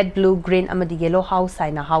red blue green अमदि yellow house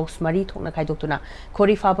Saina house मरी थोकना खाइदोक्तुना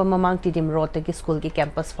खोरीफाबा ममांग टिडिम रोड की स्कूल की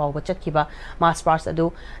कैंपस फाउबा चतकिबा मास पार्ट्स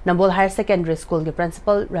अदु नंबोल हायर सेकेंडरी स्कूल के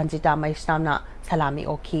प्रिंसिपल रंजिता मैस्नामना सलामी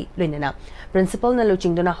ओखी लेना प्रिंसिपल न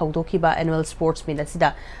लुचिंगदुना हौदोखिबा एनुअल स्पोर्ट्स मीट असिदा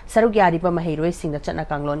सरुक यारिबा महिरोइ सिंग चना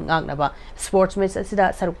कांगलोन ngangnaba स्पोर्ट्स मीट असिदा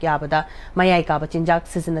सरुक याबदा मयाई काबा चिंजाक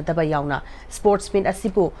सिजनदबा यावना स्पोर्ट्स मीट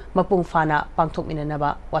असिबु मपुंग फाना पांगथोकमिननबा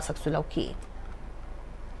वासकसु लौखी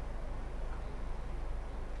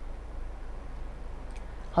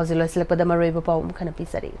हौजिलो सिलकपदा मरोइबा पाउ खना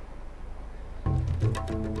पिसरी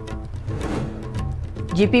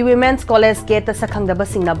GP Women's College Gate ta sakhangdaba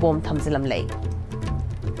singna bom thamzilam lei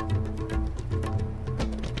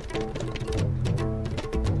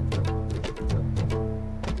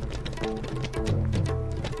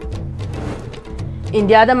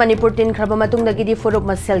India da Manipur tin khraba matung da gidi furup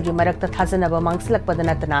masel gi marak ta thajanaba mangslak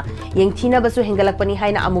padana tana yengthina basu hengalak pani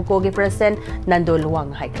haina amuko gi president Nando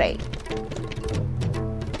Luang haikrai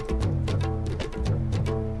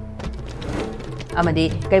amadi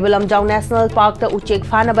Kaibulamjau National Park ta uchek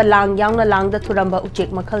fanaba lang yangna lang da thuramba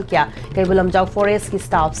uchek makhal kya Kaibulamjau Forest ki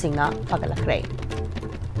staff singna pagalakrai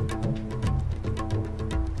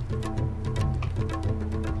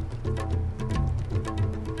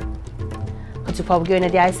Fawgi na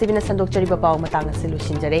di Istv na sandok chari ba pao matanga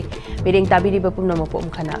silusin jare. Miring tabiri ba pumna mo po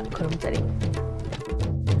umkana kurum jare.